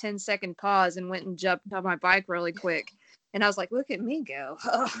like the 10-second pause and went and jumped on my bike really quick. And I was like, look at me go.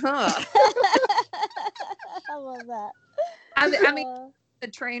 I love that. I mean, the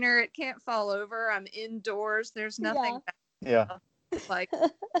trainer, it can't fall over. I'm indoors. There's nothing. Yeah. Like,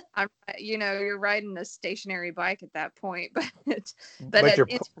 you're riding a stationary bike at that point.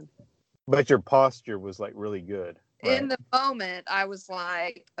 But your posture was like really good. Right? In the moment, I was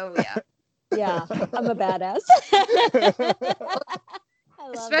like, oh, yeah. Yeah, I'm a badass. I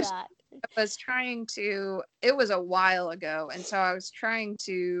love that. I was it was a while ago. And so I was riding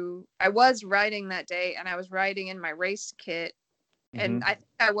that day and I was riding in my race kit. And I think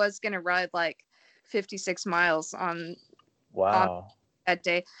I was going to ride like 56 miles on that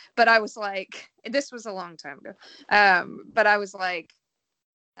day. But I was like, this was a long time ago. But I was like,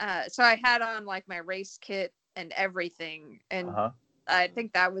 so I had on like my race kit and everything. And I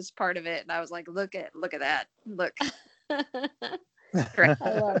think that was part of it. And I was like, look at that. Look. I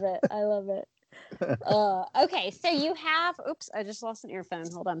love it. Okay, so you have I just lost an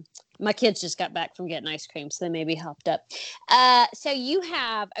earphone. Hold on. My kids just got back from getting ice cream, so they maybe hopped up. So you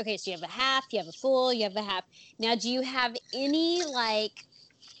have so you have a half, you have a full, you have a half. Now, do you have any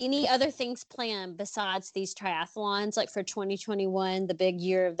other things planned besides these triathlons, like for 2021, the big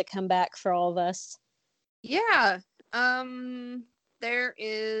year of the comeback for all of us? Yeah. There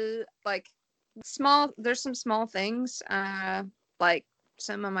is there's some small things, like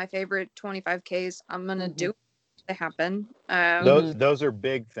some of my favorite 25Ks I'm gonna do to happen. Those are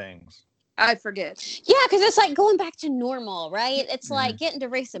big things. I forget. Yeah, because it's like going back to normal, right? It's like getting to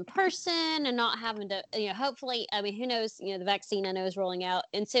race in person and not having to, hopefully, I mean, who knows, the vaccine I know is rolling out.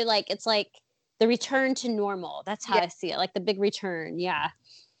 And so it's like the return to normal. That's how I see it, like the big return. Yeah.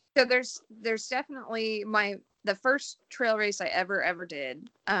 So there's definitely the first trail race I ever did.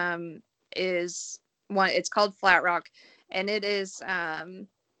 is one. It's called Flat Rock, and it is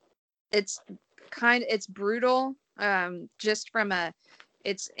it's brutal. Just from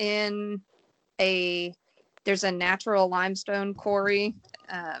it's in there's a natural limestone quarry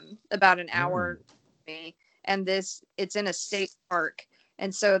about an hour from me, and it's in a state park,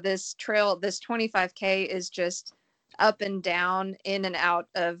 and so this 25K is just up and down, in and out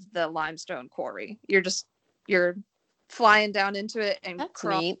of the limestone quarry. You're flying down into it and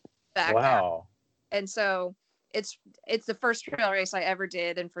crawling back out. And so it's the first trail race I ever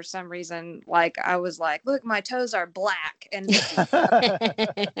did, and for some reason, like, I was like, look, my toes are black, and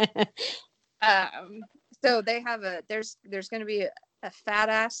so they have there's going to be a fat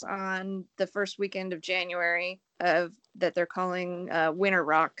ass on the first weekend of January that they're calling Winter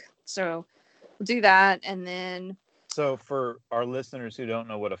Rock. So we'll do that, and then. So for our listeners who don't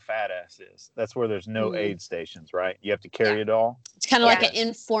know what a fat ass is, that's where there's no aid stations, right? You have to carry it all. It's kind of like an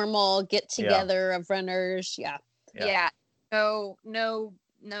informal get together of runners. Yeah. No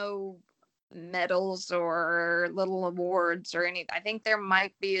medals or little awards or anything. I think there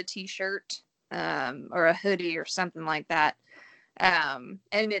might be a t-shirt or a hoodie or something like that. And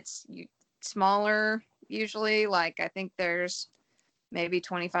it's smaller usually. Like, I think there's maybe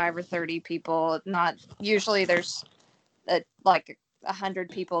 25 or 30 people. Not usually there's like 100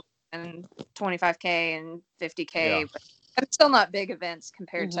 people and 25K and 50K, but it's still not big events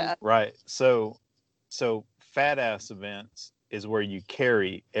compared to right. So fat ass events is where you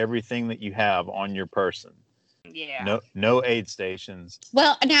carry everything that you have on your person. Yeah. No aid stations.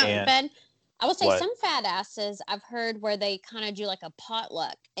 Well, now, Ben, I will say some fat asses I've heard where they kind of do like a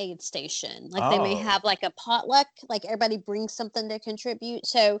potluck aid station. Like they may have like a potluck, like everybody brings something to contribute.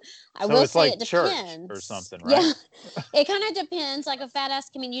 So I will say like it depends. Or something, right? Yeah, it kind of depends. Like a fat ass,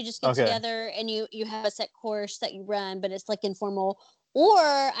 I mean, you just get together and you have a set course that you run, but it's like informal. Or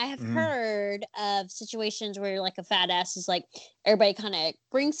I have heard of situations where like a fat ass is like everybody kind of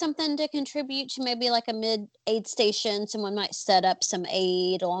brings something to contribute to maybe like a mid aid station. Someone might set up some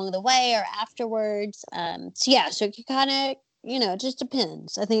aid along the way or afterwards. So it kind of, it just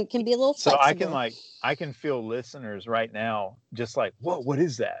depends. I think it can be a little flexible. So I can feel listeners right now just like, whoa, what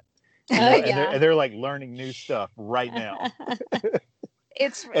is that? And they're like learning new stuff right now.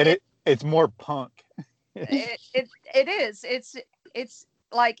 It's more punk. It is. It's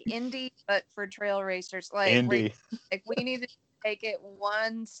like indie, but for trail racers. Like indie. We need to take it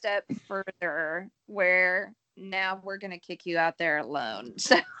one step further, where now we're gonna kick you out there alone.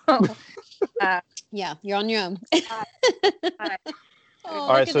 So, you're on your own. All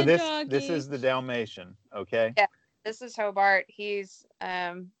right. So this is the Dalmatian. Okay. Yeah, this is Hobart. He's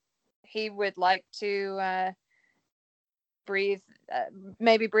he would like to breathe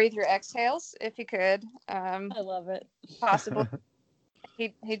your exhales if he could. I love it. Possible.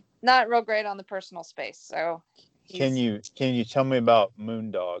 He not real great on the personal space, so can you tell me about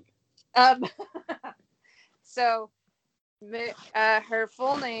Moondog? So her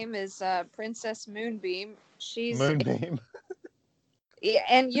full name is Princess Moonbeam. She's Moonbeam. Yeah,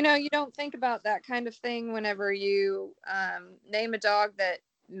 and you don't think about that kind of thing whenever you name a dog that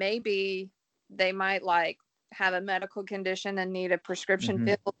maybe they might like have a medical condition and need a prescription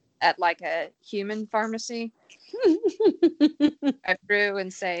filled at like a human pharmacy. I threw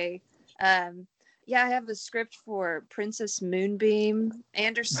and say, I have a script for Princess Moonbeam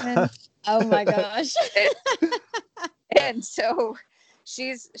Anderson. Oh my gosh. And so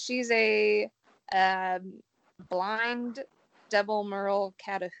she's a blind double merle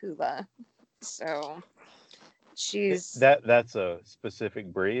Catahoula. So she's that's a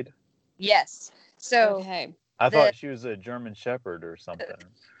specific breed. Yes. So I thought she was a German Shepherd or something.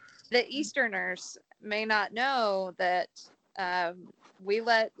 The Easterners may not know that we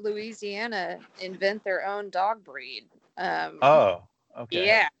let Louisiana invent their own dog breed. Okay.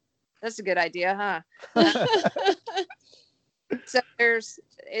 Yeah, that's a good idea, huh? So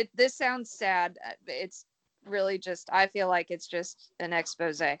this sounds sad. It's really just, I feel like it's just an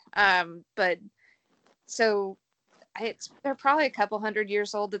expose. But so they're probably a couple hundred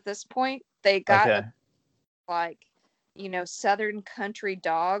years old at this point. They got Southern country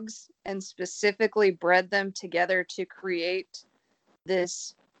dogs and specifically bred them together to create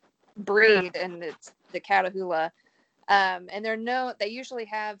this breed, and it's the Catahoula. And they usually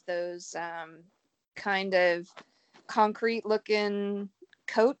have those kind of concrete looking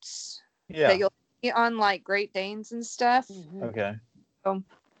coats that you'll see on like Great Danes and stuff. Okay. So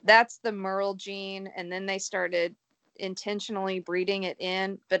that's the Merle gene, and then they started intentionally breeding it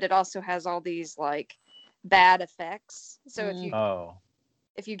in, but it also has all these like bad effects. So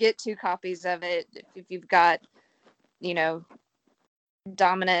if you get two copies of it, if you've got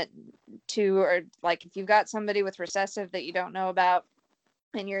dominant or like if you've got somebody with recessive that you don't know about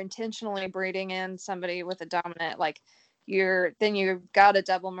and you're intentionally breeding in somebody with a dominant, like then you've got a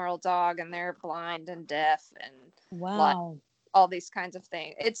double merle dog and they're blind and deaf and like, all these kinds of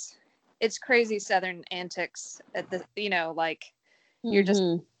things. It's crazy Southern antics at the, like you're just,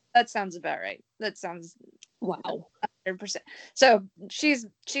 that sounds about right. That sounds 100%. So she's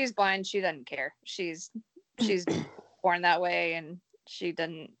blind. She doesn't care. She's born that way, and she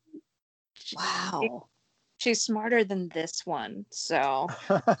doesn't. She's smarter than this one. So.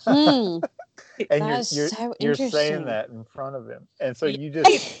 And you're saying that in front of him, and so you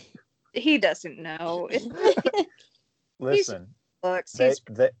just. He doesn't know. Listen,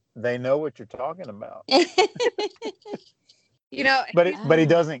 they know what you're talking about. But he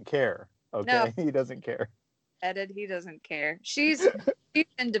doesn't care. Okay, no, he doesn't care. He doesn't care. She's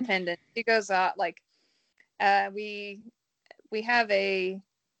independent. She goes out like we have a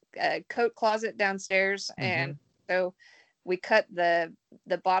coat closet downstairs, and so we cut the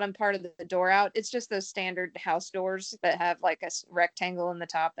bottom part of the door out. It's just those standard house doors that have like a rectangle in the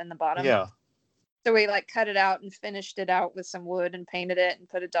top and the bottom. Yeah. So we like cut it out and finished it out with some wood and painted it and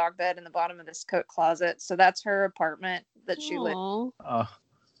put a dog bed in the bottom of this coat closet. So that's her apartment that she lives.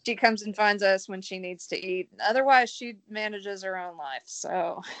 She comes and finds us when she needs to eat. Otherwise, she manages her own life.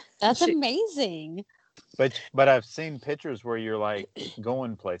 So that's amazing. But I've seen pictures where you're like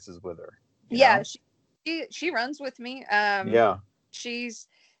going places with her. Yeah, she runs with me. Yeah. She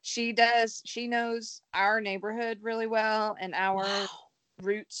knows our neighborhood really well and our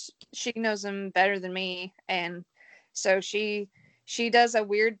roots. She knows them better than me, and so she does a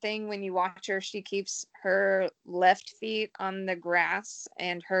weird thing when you watch her. She keeps her left feet on the grass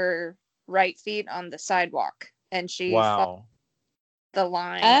and her right feet on the sidewalk, and she follows the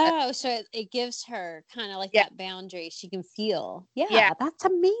line. So it gives her kind of like that boundary she can feel. Yeah, that's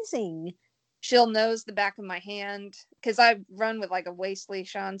amazing. She'll nose the back of my hand because I run with like a waist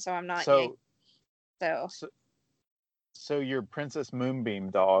leash on, so I'm not yanked. So your Princess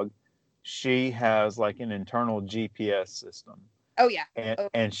Moonbeam dog, she has like an internal GPS system. Oh yeah.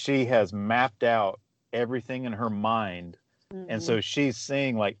 And she has mapped out everything in her mind. And so she's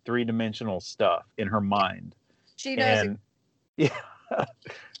seeing like 3-dimensional stuff in her mind. She knows.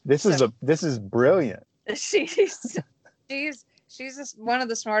 This is brilliant. She's one of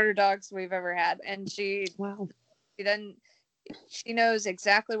the smarter dogs we've ever had, and she knows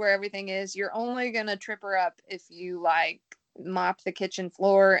exactly where everything is. You're only gonna trip her up if you like mop the kitchen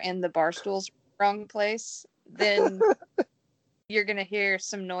floor and the bar stool's wrong place. Then you're gonna hear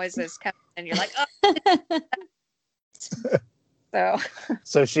some noises coming, and you're like, oh.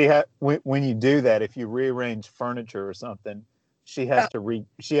 So she when you do that, if you rearrange furniture or something, she has to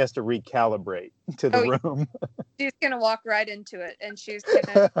recalibrate to the room. She's gonna walk right into it, and she's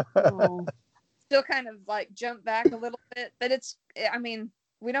gonna still kind of like jump back a little bit. But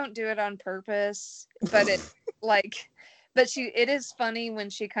we don't do it on purpose. But it it is funny when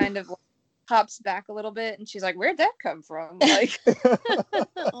she kind of hops back a little bit, and she's like, "Where'd that come from?" Like,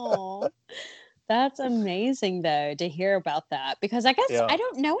 oh, that's amazing though to hear about that, because I guess I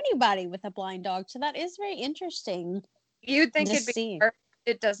don't know anybody with a blind dog, so that is very interesting. You'd think it'd be her.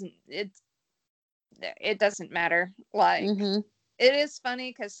 It doesn't matter. Like, it is funny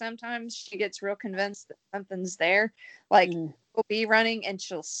because sometimes she gets real convinced that something's there. Like, we'll be running and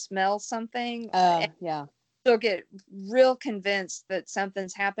she'll smell something. She'll get real convinced that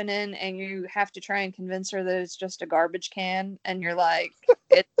something's happening, and you have to try and convince her that it's just a garbage can. And you're like,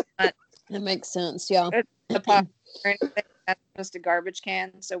 it's not. That makes sense. Yeah. It's a pot or anything. That's just a garbage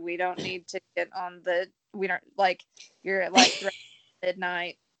can. So we don't need to get on we don't like, you're at like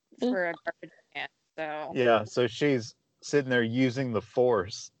midnight for a garbage can. So so she's sitting there using the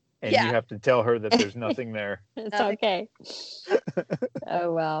force, and you have to tell her that there's nothing there. It's okay.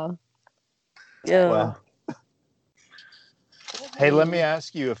 Oh wow. Yeah. Wow. Hey, let me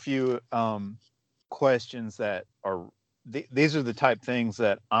ask you a few questions that are these are the type things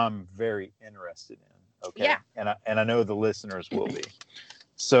that I'm very interested in. Okay. Yeah. And I know the listeners will be.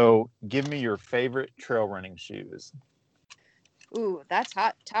 So give me your favorite trail running shoes. Ooh, that's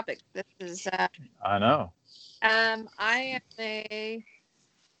hot topic. This is I know. I am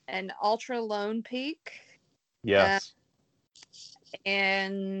an Ultra Lone Peak. Yes.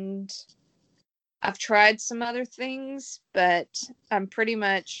 And I've tried some other things, but I'm pretty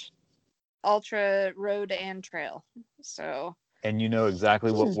much ultra road and trail. So. And you know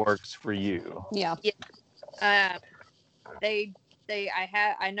exactly what works for you. Yeah. I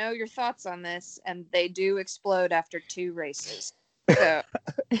know your thoughts on this, and they do explode after 2 races. So.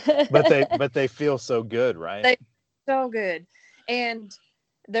 but they feel so good, right? They so good. And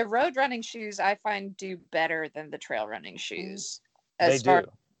the road running shoes I find do better than the trail running shoes. They do.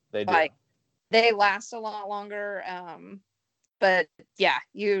 Like, they last a lot longer. But yeah,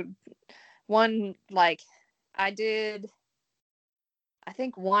 I did, I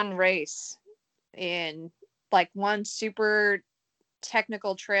think, one race in like one super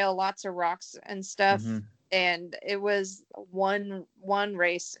technical trail, lots of rocks and stuff. Mm-hmm. And it was one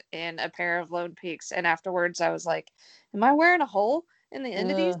race in a pair of Lone Peaks. And afterwards I was like, am I wearing a hole in the end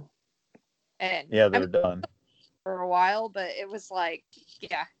of these? And yeah, they're done for a while, but it was like,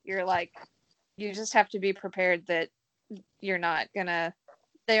 yeah, you're like, you just have to be prepared that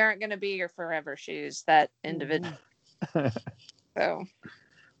they aren't gonna be your forever shoes, that individual. So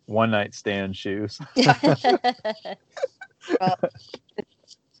one night stand shoes. well,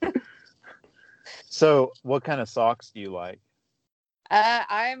 so what kind of socks do you like?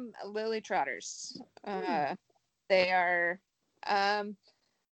 I'm Lily Trotters. They are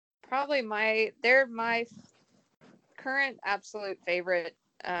probably they're my current absolute favorite.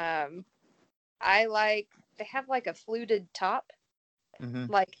 They have like a fluted top,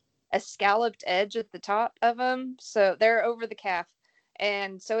 like a scalloped edge at the top of them, so they're over the calf,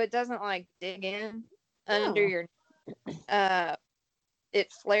 and so it doesn't like dig in under your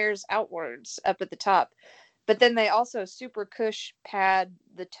it flares outwards up at the top, but then they also super cush pad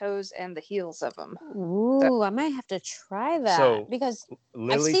the toes and the heels of them. Ooh, so, I might have to try that because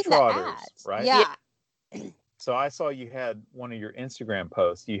Lily I've seen Trotters, the ads. right? Yeah. So I saw you had one of your Instagram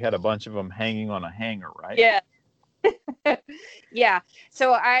posts. You had a bunch of them hanging on a hanger, right? Yeah. Yeah.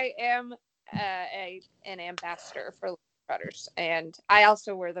 So I am an ambassador for Lily Trotters, and I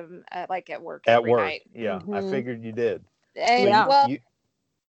also wear them at work every night. Yeah. I figured you did. And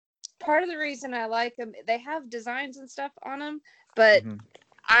part of the reason I like them, they have designs and stuff on them, but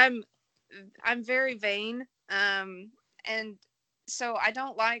I'm very vain, and so I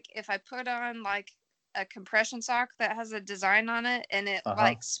don't like if I put on like a compression sock that has a design on it and it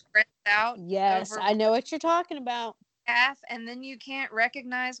like spreads out. Yes, I know what you're talking about. Calf, and then you can't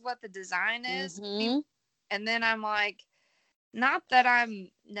recognize what the design is. And then I'm like, not that I'm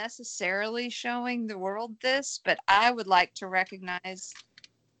necessarily showing the world this, but I would like to recognize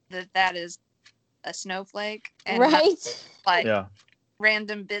that is a snowflake and not,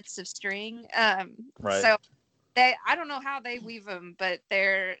 random bits of string. So I don't know how they weave them, but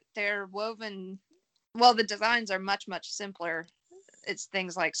they're woven. Well, the designs are much, much simpler. It's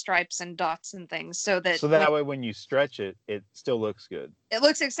things like stripes and dots and things, so that way when you stretch it, it still looks good. It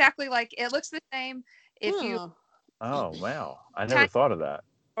looks exactly like it looks the same if you. Oh wow! I never thought of that.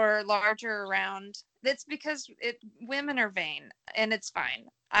 Or larger around. That's because women are vain, and it's fine.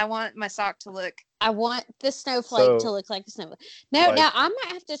 I want my sock to look. I want the snowflake to look like a snowflake. Now I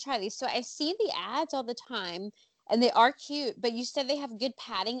might have to try these. So I see the ads all the time. And they are cute, but you said they have good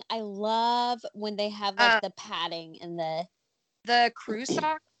padding. I love when they have like the padding and the crew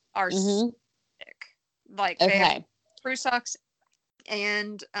socks are sick. Like they have crew socks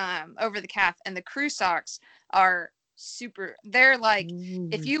and over the calf, and the crew socks are super. They're like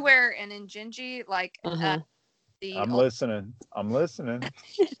if you wear an Injinji, like I'm listening.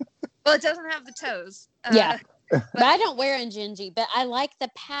 Well, it doesn't have the toes. But I don't wear Injinji, but I like the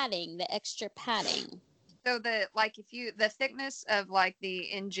padding, the extra padding. So the thickness of like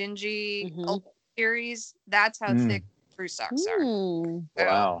the Injinji series, that's how thick crew socks are. So,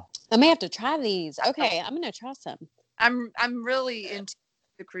 wow. I may have to try these. Okay, I'm gonna try some. I'm really into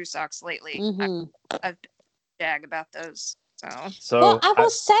the crew socks lately. I've jag about those. So well, I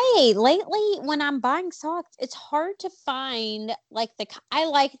will say lately when I'm buying socks, it's hard to find like I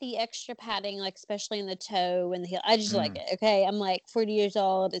like the extra padding, like especially in the toe and the heel. I just like it. Okay. I'm like 40 years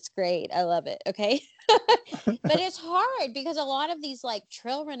old. It's great. I love it. Okay. But it's hard because a lot of these like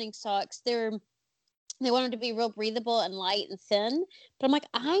trail running socks, they want them to be real breathable and light and thin. But I'm like,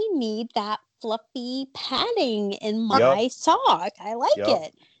 I need that fluffy padding in my sock. I like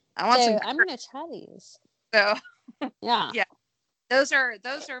it. I'm gonna try these. So yeah. Those are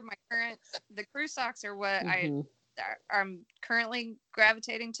my current. The crew socks are what I'm currently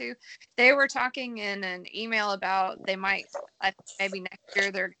gravitating to. They were talking in an email about they might maybe next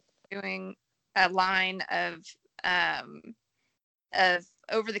year they're doing a line of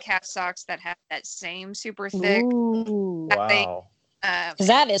over the calf socks that have that same super thick. Ooh, wow. Because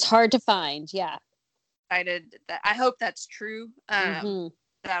that is hard to find. Yeah. Excited that I hope that's true.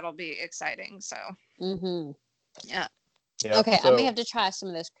 That'll be exciting. So. Yeah. Okay, so I may have to try some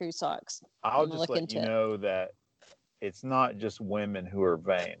of those crew socks. I'll just let you know that it's not just women who are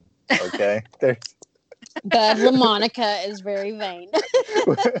vain. Okay. But LaMonica is very vain.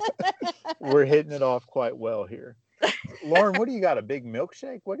 We're hitting it off quite well here. Lauren, what do you got? A big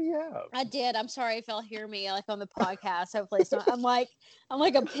milkshake? What do you have? I did. I'm sorry if y'all hear me like on the podcast. Hopefully it's not. I'm like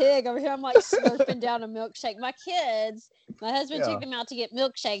a pig over here. I'm like slurping down a milkshake. My husband took them out to get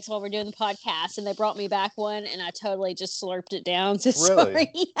milkshakes while we're doing the podcast, and they brought me back one, and I totally just slurped it down. So Really?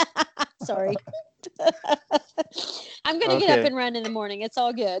 sorry. I'm gonna get up and run in the morning. It's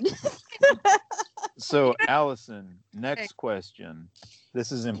all good. So, Allison, next question.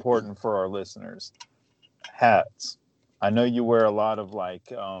 This is important for our listeners. Hats. I know you wear a lot of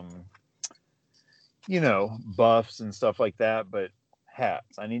buffs and stuff like that, but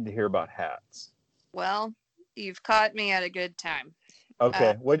hats. I need to hear about hats. Well, you've caught me at a good time.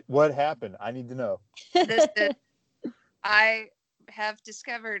 Okay. What happened? I need to know. I have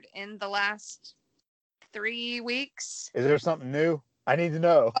discovered in the last 3 weeks. Is there something new? I need to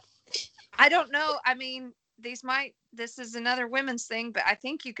know. I don't know. I mean, this is another women's thing, but I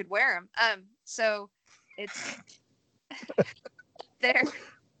think you could wear them. So it's there.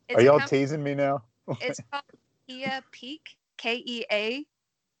 Are y'all teasing me now? It's called Kia Peak, Kea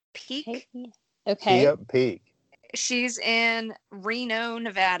Peak. Okay. Kia Peak. She's in Reno,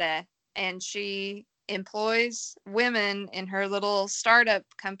 Nevada, and she employs women in her little startup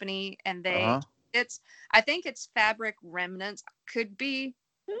company, and I think it's fabric remnants. Could be.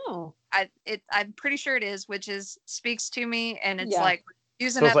 Oh. I'm pretty sure it is, which speaks to me, and it's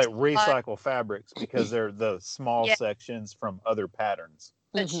using. So it's like recycle fabrics because they're the small sections from other patterns.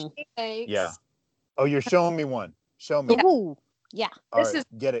 That she makes. Yeah. Oh, you're showing me one. Show me. Ooh. Yeah. All right.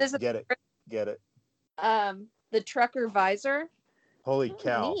 Get it. The trucker visor. Holy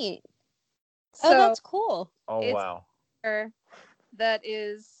cow. Neat. So, that's cool. Oh, wow. That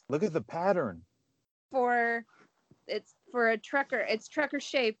is. Look at the pattern. It's for a trucker. It's trucker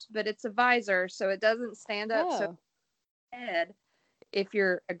shaped, but it's a visor, so it doesn't stand up. So head. If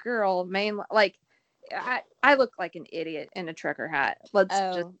you're a girl, I look like an idiot in a trucker hat.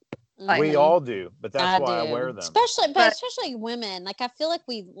 We all do, but that's why I wear them. Especially women. Like I feel like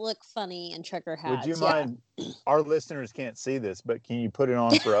we look funny in trucker hats. Would you mind? Our listeners can't see this, but can you put it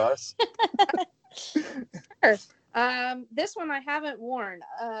on for us? Sure. This one I haven't worn.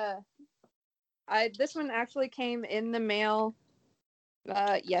 This one actually came in the mail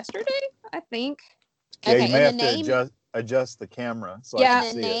yesterday, I think. Yeah, you may have to adjust the camera. So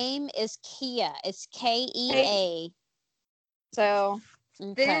the name is Kia. It's Kea. So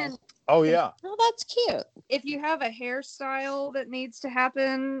then. Oh yeah. Oh, that's cute. If you have a hairstyle that needs to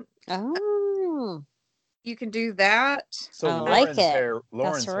happen, you can do that. So Lauren's hair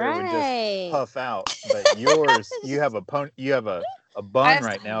would just puff out, but yours, you have a bun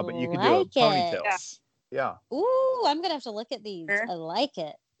right now, but you can do a ponytail. Yeah. Ooh, I'm gonna have to look at these. I like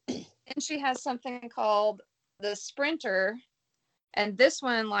it. And she has something called the Sprinter, and this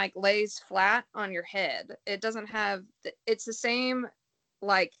one lays flat on your head. It doesn't have. It's the same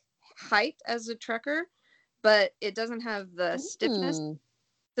height as a trucker, but it doesn't have the stiffness.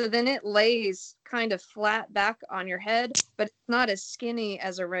 So then it lays kind of flat back on your head, but it's not as skinny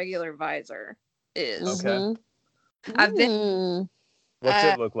as a regular visor is. Okay. What's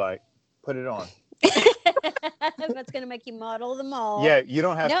it look like? Put it on. That's gonna make you model them all. Yeah, you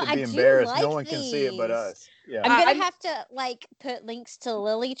don't have to be embarrassed. No one can see it but us. Yeah. I'm gonna have to put links to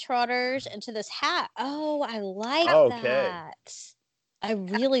Lily Trotters and to this hat. Oh, I like that. I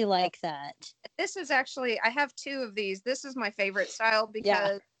really like that. This is actually, I have 2 of these. This is my favorite style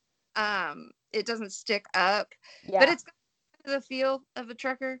because it doesn't stick up, but it's got the feel of a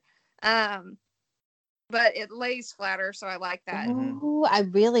trucker. But it lays flatter, so I like that. Oh, I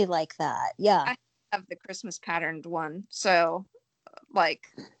really like that. Yeah. I have the Christmas patterned one. So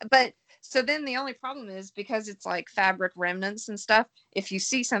so then the only problem is because it's fabric remnants and stuff. If you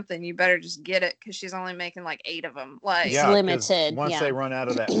see something, you better just get it because she's only making 8 of them. It's limited. Once they run out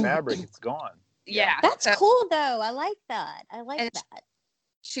of that fabric, it's gone. Yeah. That's cool though. I like that. That.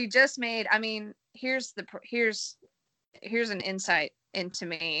 She just made, here's an insight into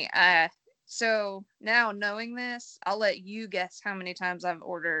me. So now knowing this, I'll let you guess how many times I've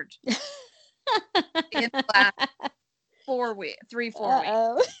ordered in the last 4 weeks.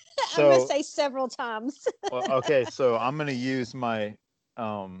 So, I'm gonna say several times. Well, okay, so I'm gonna use my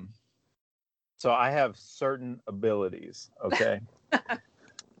so I have certain abilities, okay?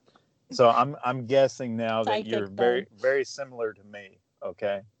 So I'm guessing now that you're very, very similar to me,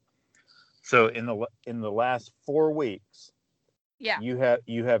 okay? So in the last 4 weeks, you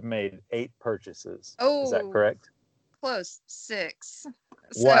have made 8 purchases. Oh, is that correct? Close, 6.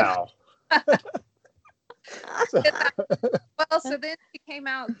 Wow. So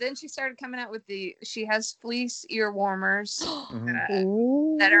then she started coming out with she has fleece ear warmers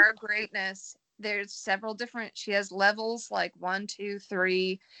that are greatness. there's several different, she has levels like 1, 2,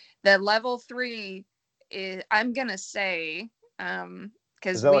 3. The level 3 is, I'm gonna say,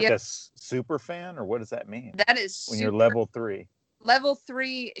 because is that like a super fan, or what does that mean? That is when you're level 3. Level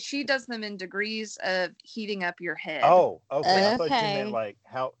 3, she does them in degrees of heating up your head. Oh, okay. I thought you meant like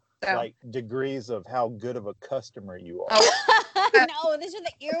how, so, like degrees of how good of a customer you are. No, these are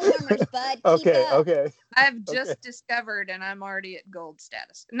the ear warmers, bud. Okay, okay. I've just discovered, and I'm already at gold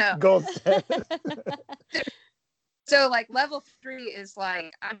status. No. Gold status. So, like, level 3 is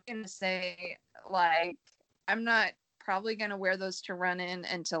like, I'm going to say, like, I'm not probably going to wear those to run in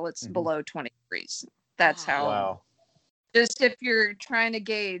until it's below 20 degrees. That's how. Wow. Just if you're trying to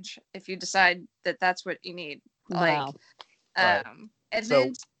gauge, if you decide that that's what you need. Wow. Like, and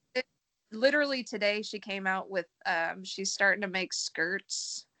so, then literally today she came out with, she's starting to make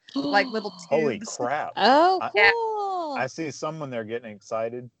skirts, like little tubes. Holy crap. Oh, cool. I see someone there getting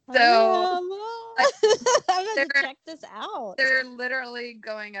excited. So I'm going to check this out. They're literally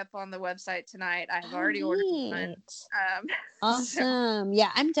going up on the website tonight. I've already ordered one. Awesome.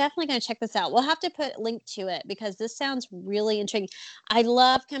 Yeah, I'm definitely going to check this out. We'll have to put a link to it because this sounds really intriguing. I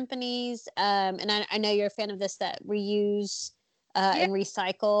love companies, and I know you're a fan of this, that reuse and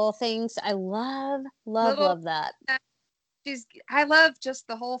recycle things. I love that. I love just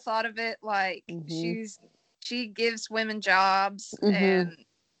the whole thought of it. Like, she gives women jobs, and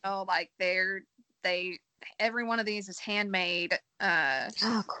like every one of these is handmade.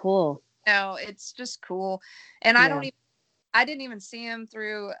 Oh, cool. No, it's just cool. And I didn't even see him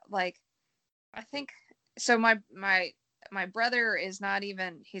through, like, I think so. My brother is not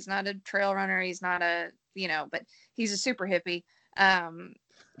even, he's not a trail runner. He's not a, but he's a super hippie.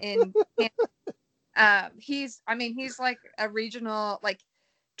 He's like a regional, like,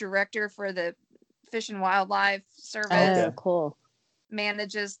 director for the Fish and Wildlife Service. Oh, cool.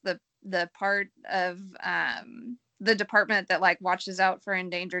 Manages the part of the department that, like, watches out for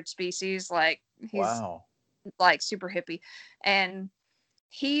endangered species. Like, he's like super hippie, and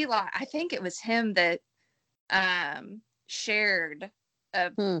he, like, I think it was him that shared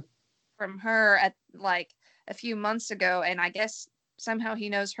from her at, like, a few months ago, and I guess somehow he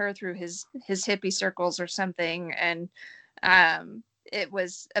knows her through his hippie circles or something, and it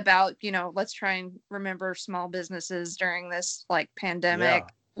was about, let's try and remember small businesses during this, like, pandemic.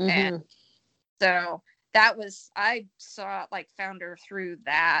 And so that was, I saw, like, found her through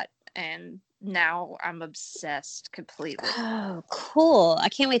that, and now I'm obsessed completely. Oh, cool. I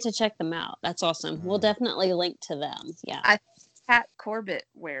can't wait to check them out. That's awesome. We'll definitely link to them. Yeah. Pat Corbett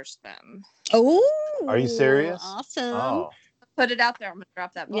wears them. Oh, are you serious? Awesome. Oh. Put it out there. I'm gonna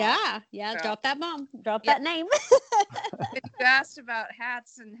drop that bomb. Yeah. So, drop that bomb. Drop that name. If you asked about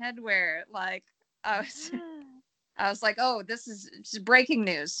hats and headwear, like, I was like, oh, this is breaking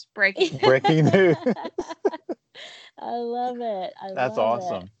news. Breaking news. I love it. That's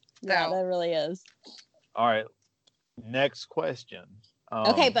awesome. Yeah, that really is. All right. Next question.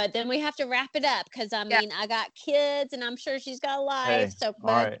 Okay, but then we have to wrap it up because, I mean, I got kids and I'm sure she's got a life. Hey, so,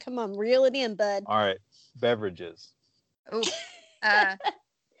 bud, come on, reel it in, bud. All right. Beverages. Oh,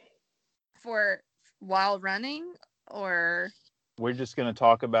 for while running, or we're just going to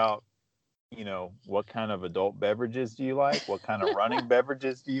talk about, what kind of adult beverages do you like? What kind of running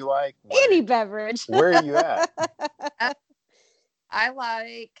beverages do you like? Any beverage. Where are you at? I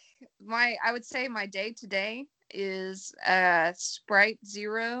like I would say my day-to-day is Sprite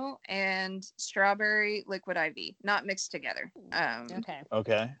Zero and strawberry liquid IV, not mixed together.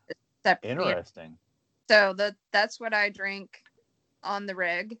 Okay. Interesting. So that's what I drink on the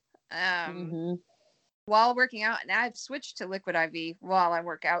reg. While working out, and I've switched to liquid IV while I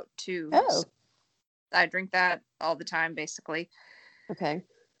work out too. Oh. So I drink that all the time, basically. Okay.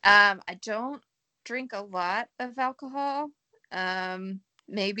 I don't drink a lot of alcohol.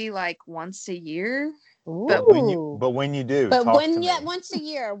 Maybe like once a year. Ooh. But when you do, once a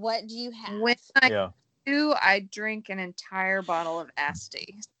year, what do you have? When I do, I drink an entire bottle of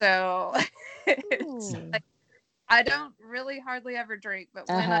Asti. So it's like, I don't really hardly ever drink, but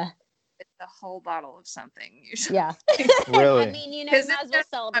when it's a whole bottle of something usually. Yeah. Really? I mean, you might as well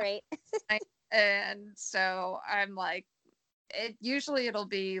celebrate. And so I'm like, it'll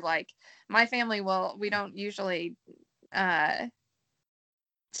be like, my family we don't usually,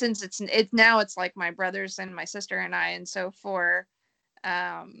 since it's now it's like my brothers and my sister and I, and so for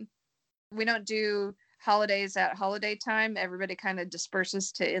we don't do holidays at holiday time. Everybody kind of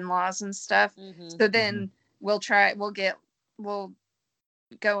disperses to in-laws and stuff. So then we'll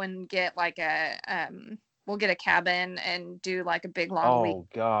go and get like we'll get a cabin and do like a big long week. Oh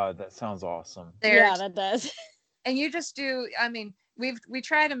God, that sounds awesome. Yeah, that does. And you just do, I mean, we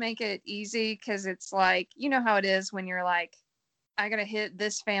try to make it easy because it's like, you know how it is when you're like, I gotta hit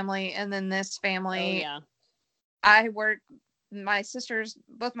this family and then this family. Oh, yeah. I work,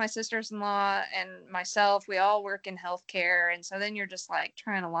 both my sisters-in-law and myself, we all work in healthcare, and so then you're just like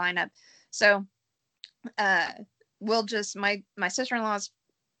trying to line up. So we'll just my sister-in-law's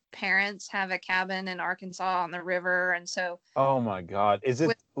parents have a cabin in Arkansas on the river, and so Oh my God! Is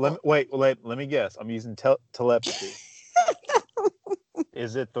it? Let me guess. I'm using telepathy.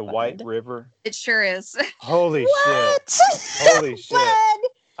 Is it the White River? it sure is. Holy What? shit! Holy shit! Bud.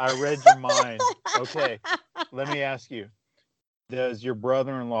 I read your mind. Okay, let me ask you: does your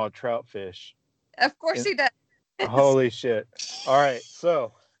brother-in-law trout fish? Of course he does. Holy shit! All right,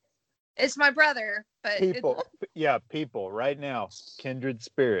 so it's my brother, but people right now, kindred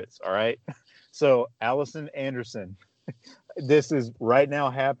spirits. All right, so Allison Anderson, this is right now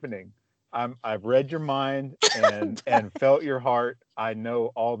happening. I've read your mind and felt your heart. I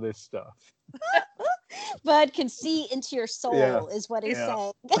know all this stuff. Bud can see into your soul, is what he's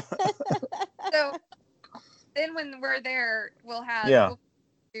saying. So then when we're there, we'll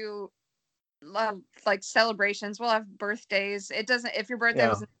do like celebrations. We'll have birthdays. It doesn't, if your birthday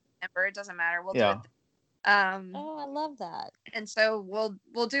was in December, it doesn't matter. We'll do it. Oh, I love that. And so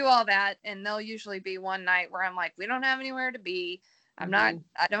we'll do all that, and there'll usually be one night where I'm like, we don't have anywhere to be. I'm not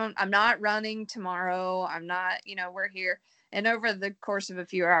running tomorrow. I'm not, we're here. And over the course of a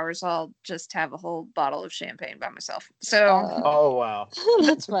few hours, I'll just have a whole bottle of champagne by myself. So, oh wow,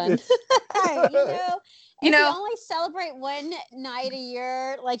 that's fun. If you only celebrate one night a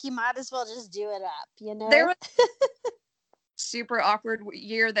year, like, you might as well just do it up. There was a super awkward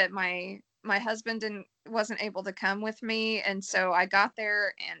year that my husband wasn't able to come with me, and so I got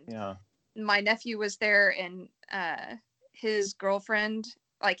there, and my nephew was there, and his girlfriend,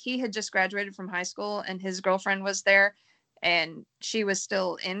 like, he had just graduated from high school, and his girlfriend was there, and she was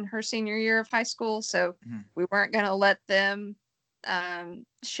still in her senior year of high school, so we weren't going to let them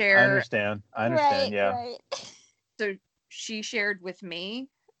share. I understand. Right, yeah. Right. So she shared with me,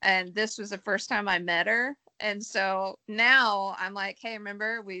 and this was the first time I met her, and so now I'm like, hey,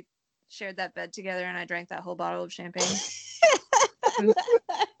 remember we shared that bed together and I drank that whole bottle of champagne?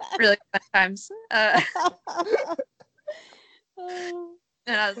 Really fun times.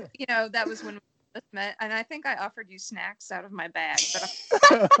 And I was, that was when we just met, and I think I offered you snacks out of my bag, but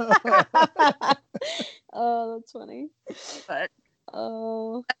oh, that's funny. But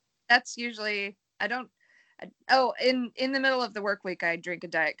that's usually, in the middle of the work week, I drink a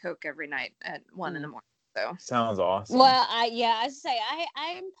Diet Coke every night at 1 in the morning. So sounds awesome. Well,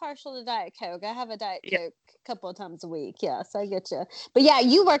 I'm partial to Diet Coke. I have a Diet Coke a couple of times a week. Yes, I get you. But yeah,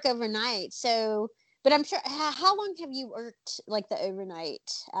 you work overnight, so. But I'm sure. How long have you worked, like, the overnight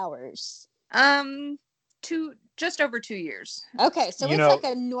hours? Just over 2 years. Okay, so it's like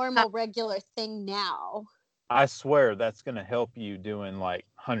a normal, regular thing now. I swear that's going to help you doing like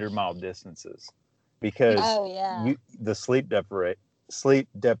 100-mile distances, because the sleep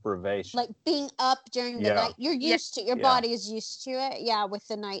deprivation, like being up during the night, you're used to. Your body is used to it. Yeah, with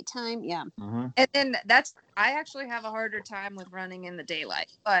the nighttime. Yeah. Mm-hmm. And then I actually have a harder time with running in the daylight.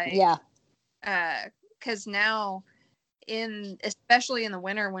 But because now, especially in the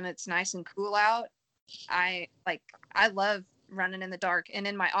winter when it's nice and cool out, I love running in the dark. And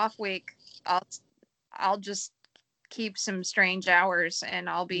in my off week, I'll just keep some strange hours, and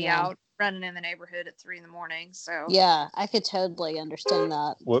I'll be out running in the neighborhood at 3 a.m. So yeah, I could totally understand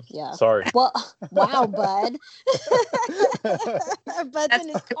that. Whoops, yeah. Sorry. Well, wow, Bud. Bud's in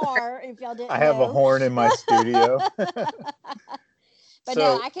his car. If y'all didn't know. I have a horn in my studio. But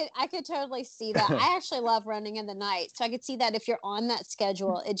no, I could totally see that. I actually love running in the night, so I could see that if you're on that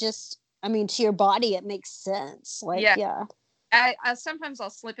schedule, it just, to your body, it makes sense. Like, I sometimes I'll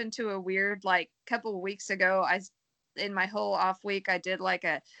slip into a weird, like, couple of weeks ago, in my whole off week, I did like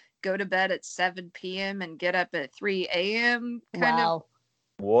a go to bed at 7 p.m. and get up at 3 a.m. kind of.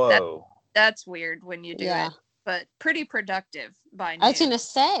 Whoa. That's weird when you do it, but pretty productive by noon. I was going to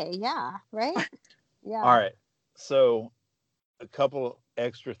say, right? Yeah. All right. So a couple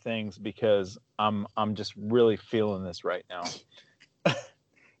extra things, because I'm just really feeling this right now.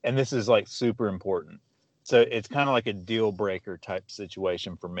 And this is like super important. So it's kind of like a deal breaker type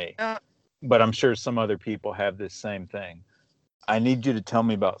situation for me. But I'm sure some other people have this same thing. I need you to tell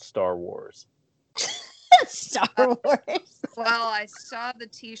me about Star Wars. Star Wars. Well, I saw the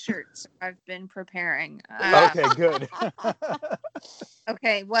t-shirts. I've been preparing. Okay, good.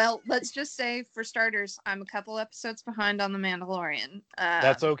 Okay, well, let's just say, for starters, I'm a couple episodes behind on The Mandalorian.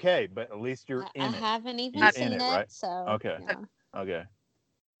 That's okay, but at least you're in it. I haven't even seen it, right? so. Okay. Okay.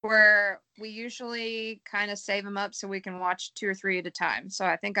 where we usually kind of save them up so we can watch 2 or 3 at a time. So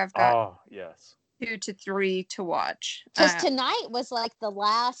I think I've got Oh, yes. 2 to 3 to watch. Because tonight was like the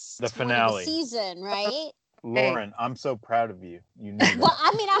last The one of the finale. season, right? Lauren, I'm so proud of you. You knew that. Well,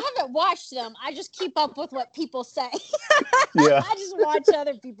 I mean, I haven't watched them. I just keep up with what people say. Yeah. I just watch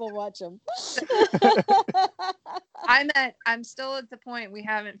other people watch them. I'm still at the point we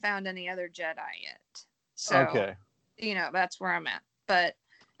haven't found any other Jedi yet. So, Okay. you know, that's where I'm at. But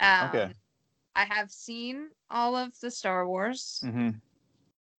Okay. I have seen all of the Star Wars. Mm-hmm.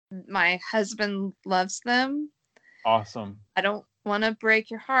 My husband loves them. Awesome. I don't want to break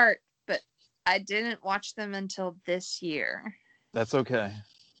your heart, but I didn't watch them until this year. That's okay.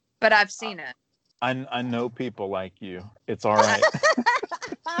 But I've seen it. I know people like you. It's all right.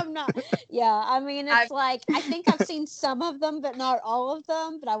 I'm not. Yeah, I mean, it's like I think I've seen some of them, but not all of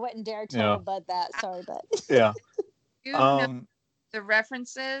them. But I wouldn't dare tell Bud that. Sorry, Bud. Yeah. You know the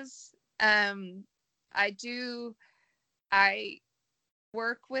references. I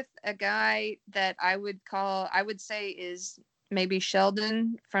work with a guy that I would say is maybe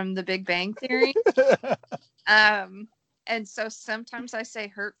Sheldon from The Big Bang Theory. And so sometimes I say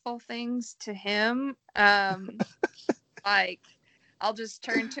hurtful things to him. Like I'll just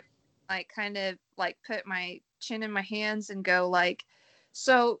turn to like kind of like put my chin in my hands and go like,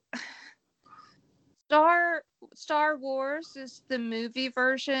 so Star Wars is the movie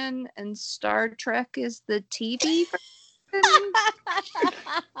version and Star Trek is the TV version.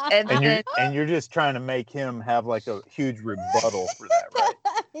 and you're just trying to make him have like a huge rebuttal for that, right?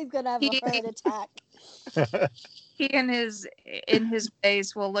 He's gonna have a heart attack. He in his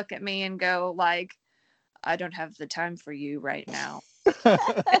ways will look at me and go like, I don't have the time for you right now. That's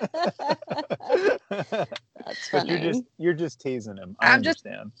funny. But you're just teasing him. I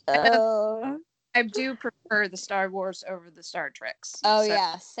understand. I do prefer the Star Wars over the Star Treks. Oh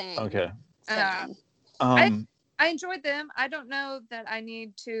yeah, same. Okay. Same. I enjoyed them. I don't know that I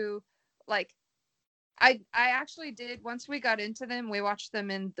need to like. I actually did once we got into them. We watched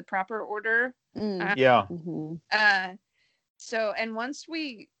them in the proper order. Yeah. So and once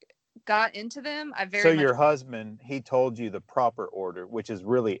we got into them, your husband, he told you the proper order, which is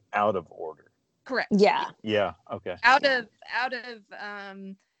really out of order. Correct. Yeah. Yeah. Okay. Out of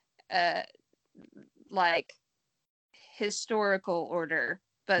like historical order,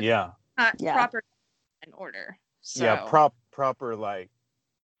 but not proper in order. So. Yeah. Proper like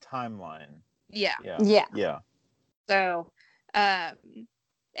timeline. Yeah. So, and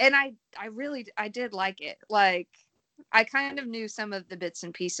I did like it. Like, I kind of knew some of the bits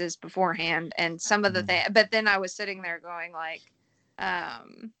and pieces beforehand, and some of the things, but then I was sitting there going like, now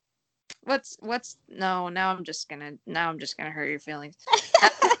I'm just gonna hurt your feelings.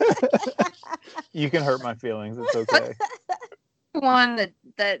 You can hurt my feelings. It's okay. One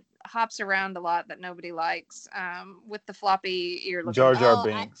that hops around a lot that nobody likes, with the floppy ear looking Jar Jar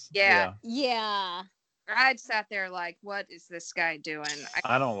Binks. Yeah. I sat there like, what is this guy doing?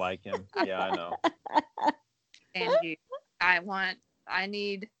 I don't like him. Yeah, I know. And I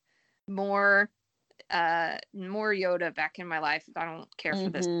need more Yoda back in my life. I don't care for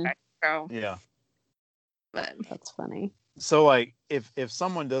this guy. So yeah. But that's funny. So like if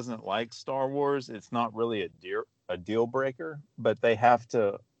someone doesn't like Star Wars, it's not really a deal breaker, but they have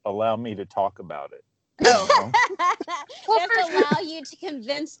to allow me to talk about it. Oh. You have to allow you to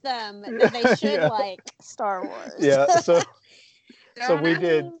convince them that they should like Star Wars. Yeah, so we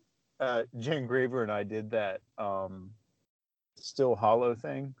did Jen Griever and I did that Still Hollow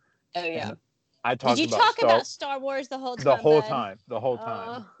thing. Oh yeah. I talked Did you talk about Star Wars the whole time? The whole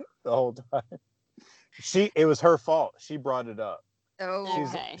time. It was her fault. She brought it up. Oh,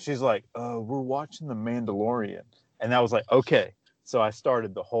 she's like, we're watching The Mandalorian, and I was like, okay. So I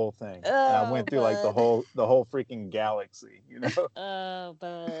started the whole thing, and I went through like the whole freaking galaxy, you know. Oh,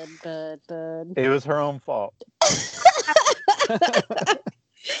 bud. It was her own fault.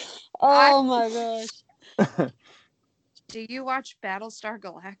 Oh my gosh. Do you watch Battlestar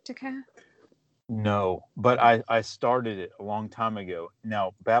Galactica? No, but I started it a long time ago.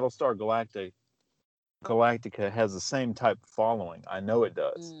 Now, Battlestar Galactica has the same type of following. I know it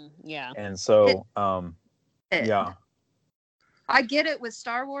does. Yeah. And so, yeah. I get it with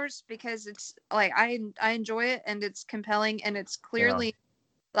Star Wars because it's like I enjoy it and it's compelling and it's clearly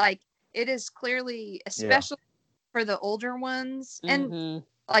especially for the older ones and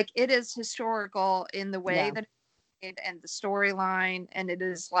like it is historical in the way that it and the storyline and it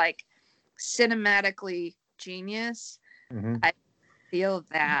is like cinematically genius. I feel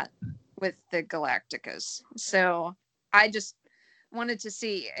that with the Galacticas. So I just wanted to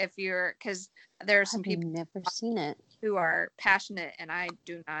see if because there are some people never seen it. who are passionate, and I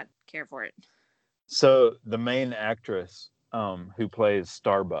do not care for it. So the main actress who plays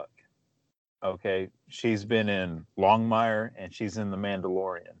Starbuck, okay, she's been in Longmire and she's in The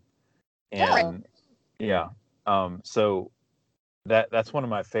Mandalorian. And yeah, so that's one of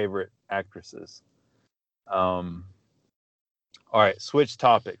my favorite actresses. All right, switch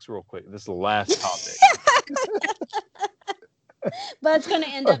topics real quick. This is the last topic. But it's going to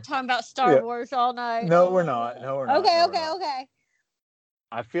end up talking about Star Wars all night. No, we're not. Okay.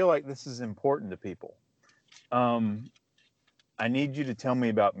 I feel like this is important to people. I need you to tell me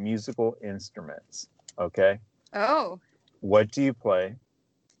about musical instruments, okay? Oh. What do you play?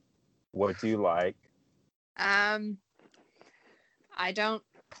 What do you like? I don't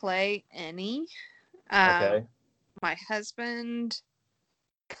play any. Okay. My husband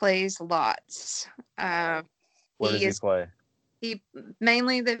plays lots. What does he play? He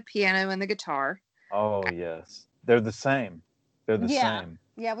mainly the piano and the guitar. Oh, yes. They're the same. They're the same.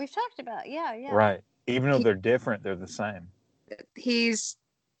 Yeah, we've talked about Right. Even though they're different, they're the same. He's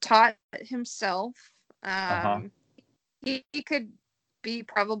taught himself. He could be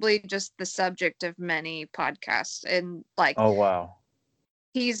probably just the subject of many podcasts, and like, oh wow,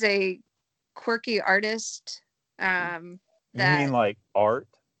 he's a quirky artist. You mean like art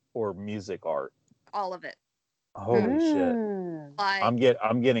or music art? All of it. Holy shit! Like, I'm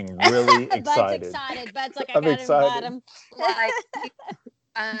getting really excited. Bud's like, I gotta invite him. Like,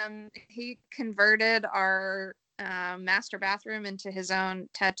 he converted our master bathroom into his own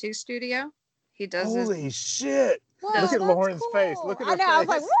tattoo studio. He does. Holy shit! Whoa, look at Lauren's face. Look at her face. I was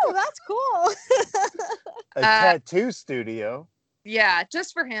like, whoa, that's cool. A tattoo studio. Yeah,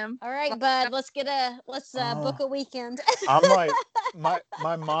 just for him. All right, bud. Let's book a weekend. I'm like,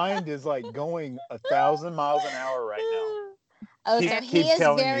 my mind is like going 1,000 miles an hour right now. Oh, so he is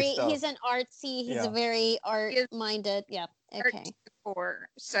he's an artsy. He's a very art-minded. Yeah. Okay.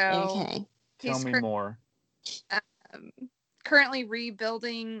 So okay. Tell me more. Currently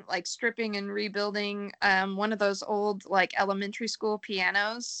rebuilding, like stripping and rebuilding one of those old like elementary school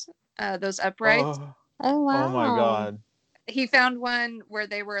pianos, those uprights. Oh wow. Oh my God. He found one where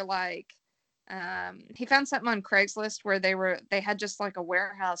they were like, he found something on Craigslist where they had just like a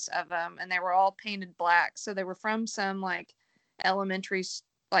warehouse of them, and they were all painted black. So they were from some like elementary,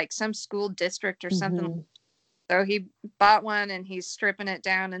 like some school district or something. Mm-hmm. So he bought one and he's stripping it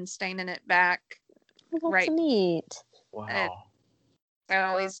down and staining it back. Oh, that's neat. Wow.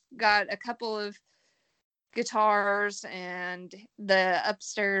 So he's got a couple of guitars, and one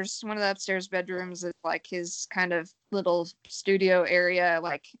of the upstairs bedrooms is like his kind of little studio area.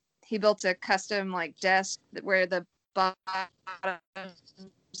 Like, he built a custom like desk where the bottom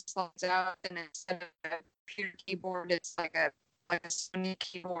slides out, and instead of a computer keyboard, it's like a Sony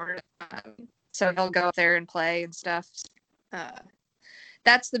keyboard. So he'll go up there and play and stuff.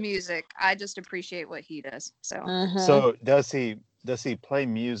 That's the music. I just appreciate what he does. So, So does he play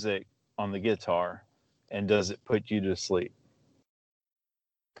music on the guitar, and does it put you to sleep?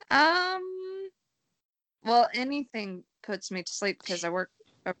 Well, anything puts me to sleep because I work.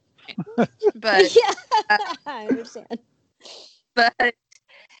 But yeah, I understand. But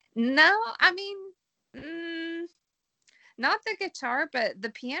no, I mean, not the guitar, but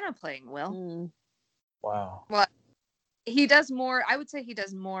the piano playing will. Wow. Well, he does more. I would say he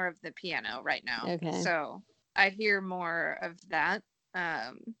does more of the piano right now. Okay. So I hear more of that.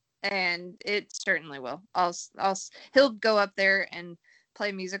 And it certainly will. He'll go up there and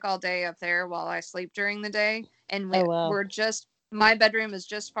play music all day up there while I sleep during the day. And my bedroom is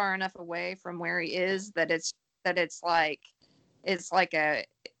just far enough away from where he is that it's like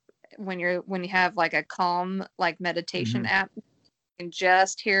when you have like a calm like meditation app, you can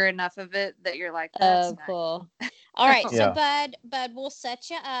just hear enough of it that you're like, that's nice. Cool. All right, so Bud, we'll set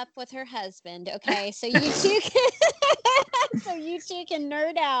you up with her husband, okay? So you two can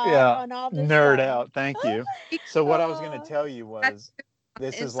nerd out on all this nerd stuff. out. Thank you. So what I was going to tell you was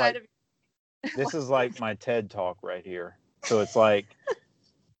this is like my TED Talk right here. So it's like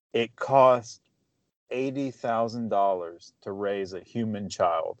it costs $80,000 to raise a human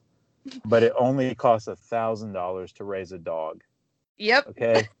child, but it only costs $1,000 to raise a dog. Yep.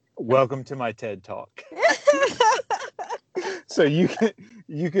 Okay. Welcome to my TED Talk. So you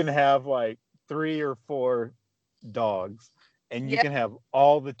can have like 3 or 4 dogs, and you can have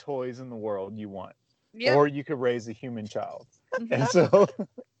all the toys in the world you want, or you could raise a human child. And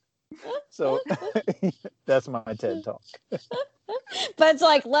so that's my TED Talk. But it's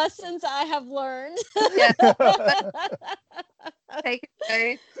like lessons I have learned. Take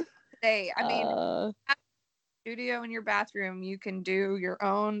it today. I mean, studio in your bathroom, you can do your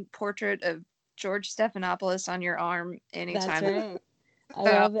own portrait of George Stephanopoulos on your arm anytime. That's right. I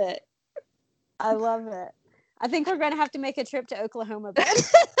love it. I love it. I think we're going to have to make a trip to Oklahoma then.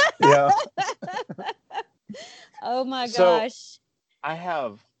 Yeah. Oh my So, gosh. I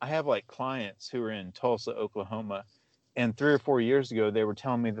have like clients who are in Tulsa, Oklahoma, and 3 or 4 years ago they were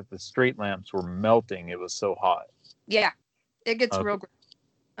telling me that the street lamps were melting. It was so hot. Yeah, it gets Okay. real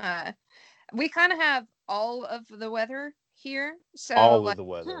great. We kind of have all of the weather here, so All like of the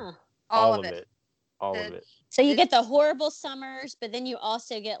weather. Huh. all of it. All of it. So you get the horrible summers, but then you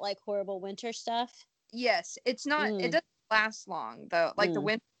also get like horrible winter stuff. Yes, it's not. It doesn't last long though. Like the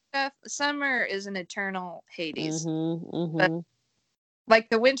winter stuff, summer is an eternal Hades. But like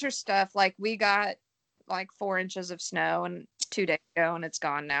the winter stuff, like we got like 4 inches of snow and 2 days ago, and it's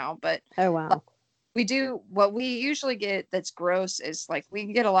gone now. But oh wow, we do what we usually get. That's gross is like we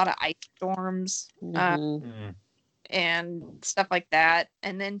get a lot of ice storms and stuff like that,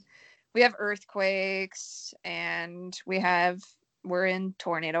 and then we have earthquakes, and we're in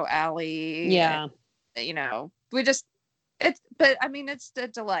Tornado Alley. Yeah. And, you know, but I mean, it's a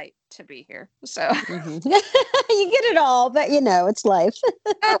delight to be here. So you get it all, but you know, it's life.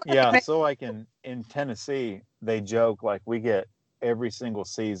 Yeah. So like in Tennessee, they joke like we get every single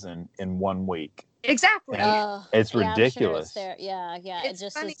season in 1 week. Exactly. It's ridiculous. I'm sure it's there. Yeah. It's it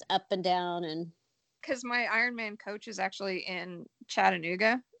just funny. is up and down and. Because my Ironman coach is actually in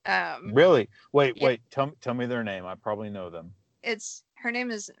Chattanooga. Really? Wait. Tell me their name. I probably know them. Her name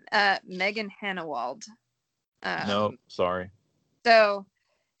is Megan Hannawald. No, sorry. So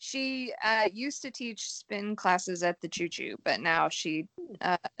she used to teach spin classes at the Choo Choo, but now she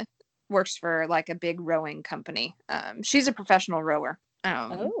works for like a big rowing company. She's a professional rower.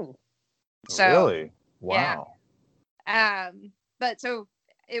 Oh. So, really? Wow. Yeah. But so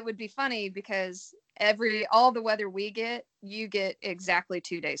it would be funny because all the weather we get, you get exactly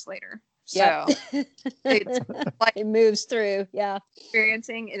 2 days later. So it's like it moves through. Yeah.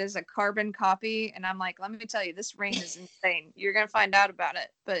 Experiencing it is a carbon copy. And I'm like, let me tell you, this rain is insane. You're going to find out about it,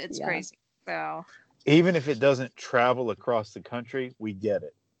 but it's crazy. So even if it doesn't travel across the country, we get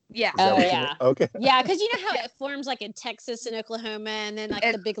it. Yeah. Oh, yeah. Okay. Yeah, because you know how it forms like in Texas and Oklahoma, and then like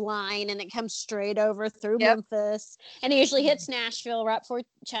the big line, and it comes straight over through Memphis, and it usually hits Nashville right before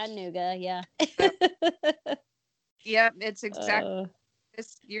Chattanooga. Yeah. Yep, it's exactly.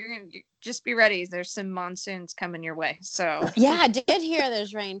 You're gonna just be ready. There's some monsoons coming your way. So yeah, I did hear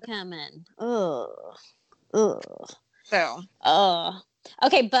there's rain coming. Oh.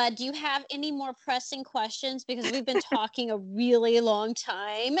 Okay, Bud, do you have any more pressing questions? Because we've been talking a really long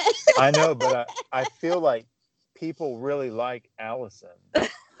time. I know, but I feel like people really like Allison.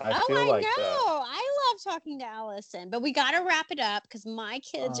 I know. I love talking to Allison, but we got to wrap it up because my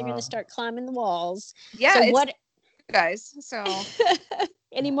kids are going to start climbing the walls. Yeah. So what, guys? So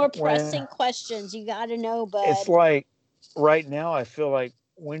any more pressing questions? You got to know, Bud. It's like right now, I feel like,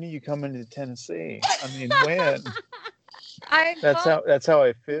 when are you coming to Tennessee? I mean, when? That's how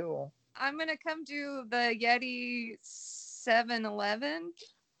I feel. I'm gonna come do the Yeti 7-Eleven.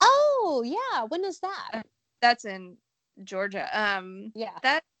 Oh yeah, when is that? That's in Georgia. Yeah,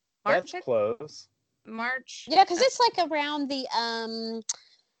 That's close. March. Yeah, because it's like around the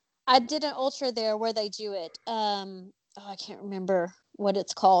I did an ultra there where they do it. I can't remember what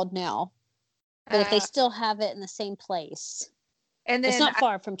it's called now, but if they still have it in the same place, and then it's not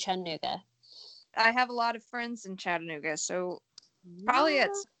far from Chattanooga. I have a lot of friends in Chattanooga, so probably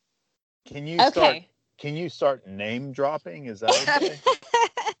it's. Can you start name dropping? Is that okay?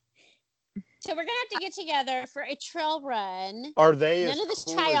 So we're gonna have to get together for a trail run. Are they none as of this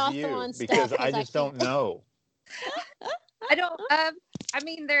cool triathlon as you? stuff? Because I just don't know. I don't. I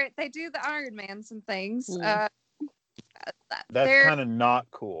mean, they do the Ironmans and things. That's kind of not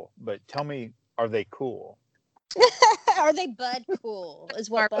cool. But tell me, are they cool? Are they Bud cool? Is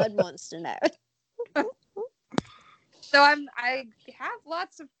what Bud wants to know. So I have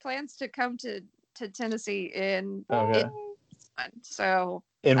lots of plans to come to Tennessee in so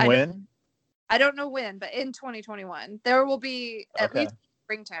when? I don't know when, but in 2021 there will be at least a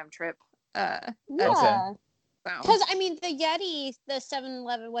springtime trip. Yeah. Because I mean the Yeti, the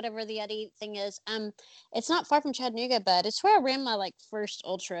 7-Eleven, whatever the Yeti thing is, it's not far from Chattanooga, but it's where I ran my first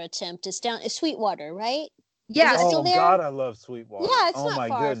ultra attempt. It's Sweetwater, right? Yeah. God, I love Sweetwater. Yeah, it's not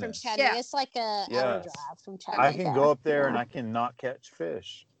far from Chattanooga. Yeah. It's like a hour drive from Chattanooga. I can go up there and I cannot catch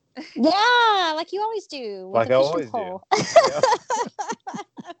fish. Yeah, like you always do. Like I always do.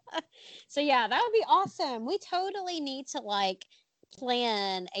 So yeah, that would be awesome. We totally need to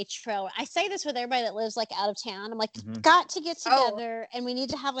plan a trail. I say this with everybody that lives out of town. I'm like, got to get together and we need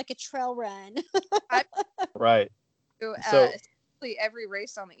to have a trail run. Right. So literally every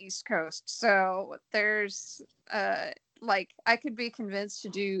race on the East Coast. So there's like I could be convinced to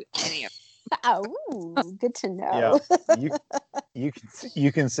do any of them. Oh, good to know. Yeah,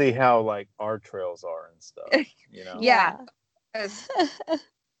 you can see how like our trails are and stuff. You know. Yeah.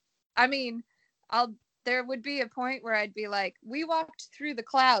 I mean, there would be a point where I'd be like, we walked through the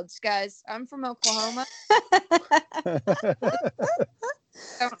clouds, guys. I'm from Oklahoma.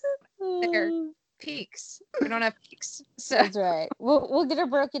 They're peaks. We don't have peaks. So that's right. We'll get her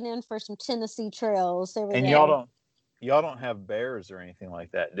broken in for some Tennessee trails. There we and go. y'all don't have bears or anything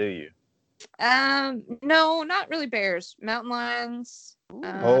like that, do you? No, not really bears. Mountain lions.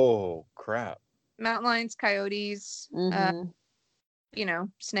 Oh crap. Mountain lions, coyotes. Mm-hmm. You know,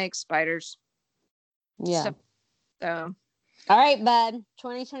 snakes, spiders. Yeah. So. All right, bud.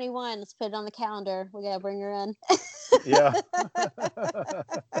 2021. Let's put it on the calendar. We gotta bring her in. Yeah.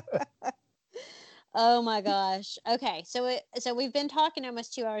 Oh my gosh. Okay, so we've been talking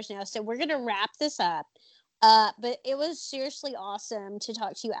almost 2 hours now, so we're gonna wrap this up. But it was seriously awesome to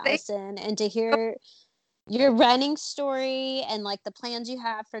talk to you, Allison, and to hear your running story and like the plans you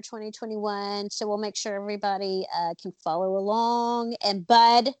have for 2021. So we'll make sure everybody can follow along. And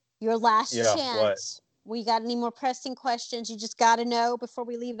Bud, your last chance. We got any more pressing questions you just got to know before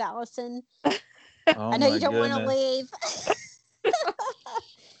we leave, Allison? I know you don't want to leave.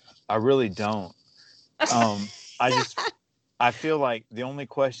 I really don't. I feel like the only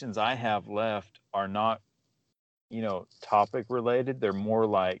questions I have left are not, topic related. They're more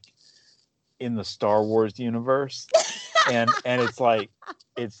like in the Star Wars universe. and it's like,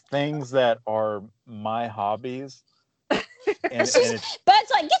 it's things that are my hobbies. And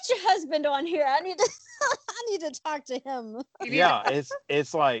Bud's like, get your husband on here. I need to talk to him. Yeah,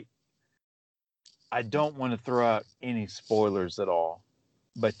 it's like, I don't want to throw out any spoilers at all,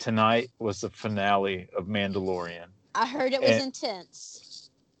 but tonight was the finale of Mandalorian. I heard it was intense.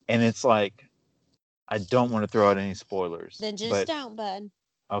 And it's like, I don't want to throw out any spoilers. Then just don't, Bud.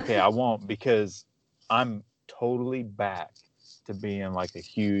 Okay, I won't, because I'm totally back to being like a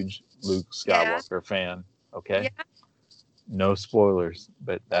huge Luke Skywalker fan. Okay? Yeah. No spoilers,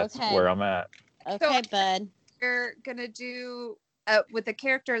 but that's where I'm at. Okay, Bud. You're going to do, with a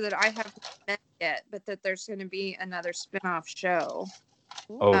character that I haven't met yet, but that there's going to be another spin-off show.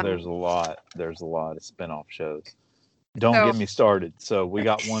 Oh, there's a lot. There's a lot of spin-off shows. Don't get me started. So we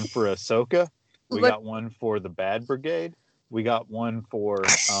got one for Ahsoka. We got one for the Bad Brigade. We got one for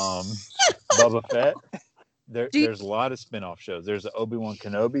Boba Fett. There's a lot of spin-off shows. There's an Obi-Wan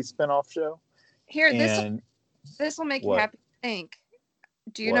Kenobi spin-off show. Here, this will make you happy to think.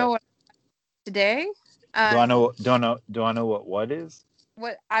 Do you know what today? Do I know what is?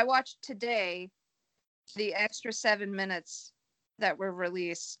 What I watched today, the extra 7 minutes that were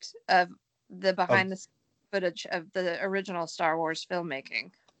released of the behind the scenes footage of the original Star Wars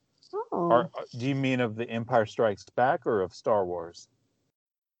filmmaking. Oh. Do you mean of The Empire Strikes Back or of Star Wars?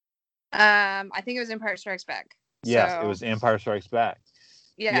 I think it was Empire Strikes Back. Yes, it was Empire Strikes Back.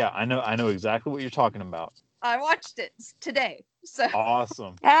 Yeah, I know exactly what you're talking about. I watched it today. So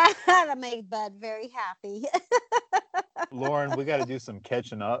awesome. That made Bud very happy. Lauren, we got to do some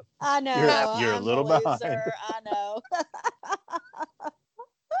catching up. I know. You're a little behind. I know.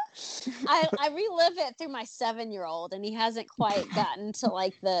 I relive it through my 7-year-old, and he hasn't quite gotten to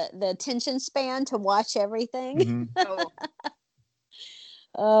like the attention span to watch everything. Mm-hmm.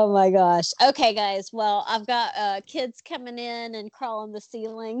 Oh my gosh. Okay, guys. Well, I've got kids coming in and crawling the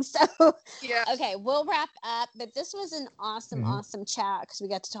ceiling. So, yeah. Okay, we'll wrap up. But this was an awesome chat because we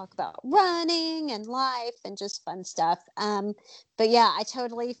got to talk about running and life and just fun stuff. But yeah, I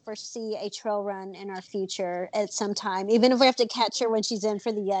totally foresee a trail run in our future at some time, even if we have to catch her when she's in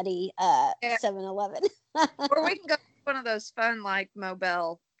for the Yeti 7-Eleven. Or we can go to one of those fun like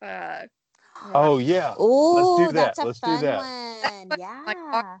Mobile. Oh yeah. Oh, let's do that. That's a let's fun do that. One.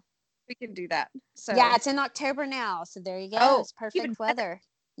 Yeah. We can do that. So yeah, it's in October now. So there you go. It's perfect weather.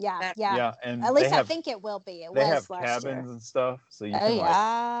 Yeah. Yeah, and at least I think it will be. They have cabins and stuff, so you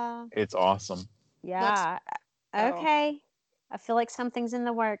can it's awesome. Yeah. Okay. I feel like something's in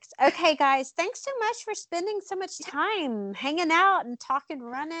the works. Okay, guys, thanks so much for spending so much time hanging out and talking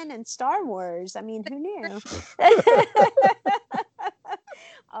running and Star Wars. I mean, who knew?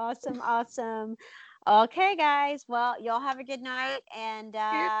 Awesome. Okay, guys. Well, y'all have a good night, and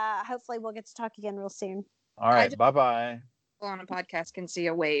hopefully we'll get to talk again real soon. All right. Bye-bye. On a podcast can see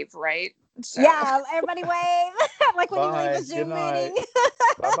a wave, right? So. Yeah, everybody wave. Like when you leave a Zoom meeting.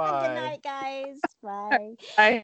 Bye-bye. Good night, guys. Bye. Bye.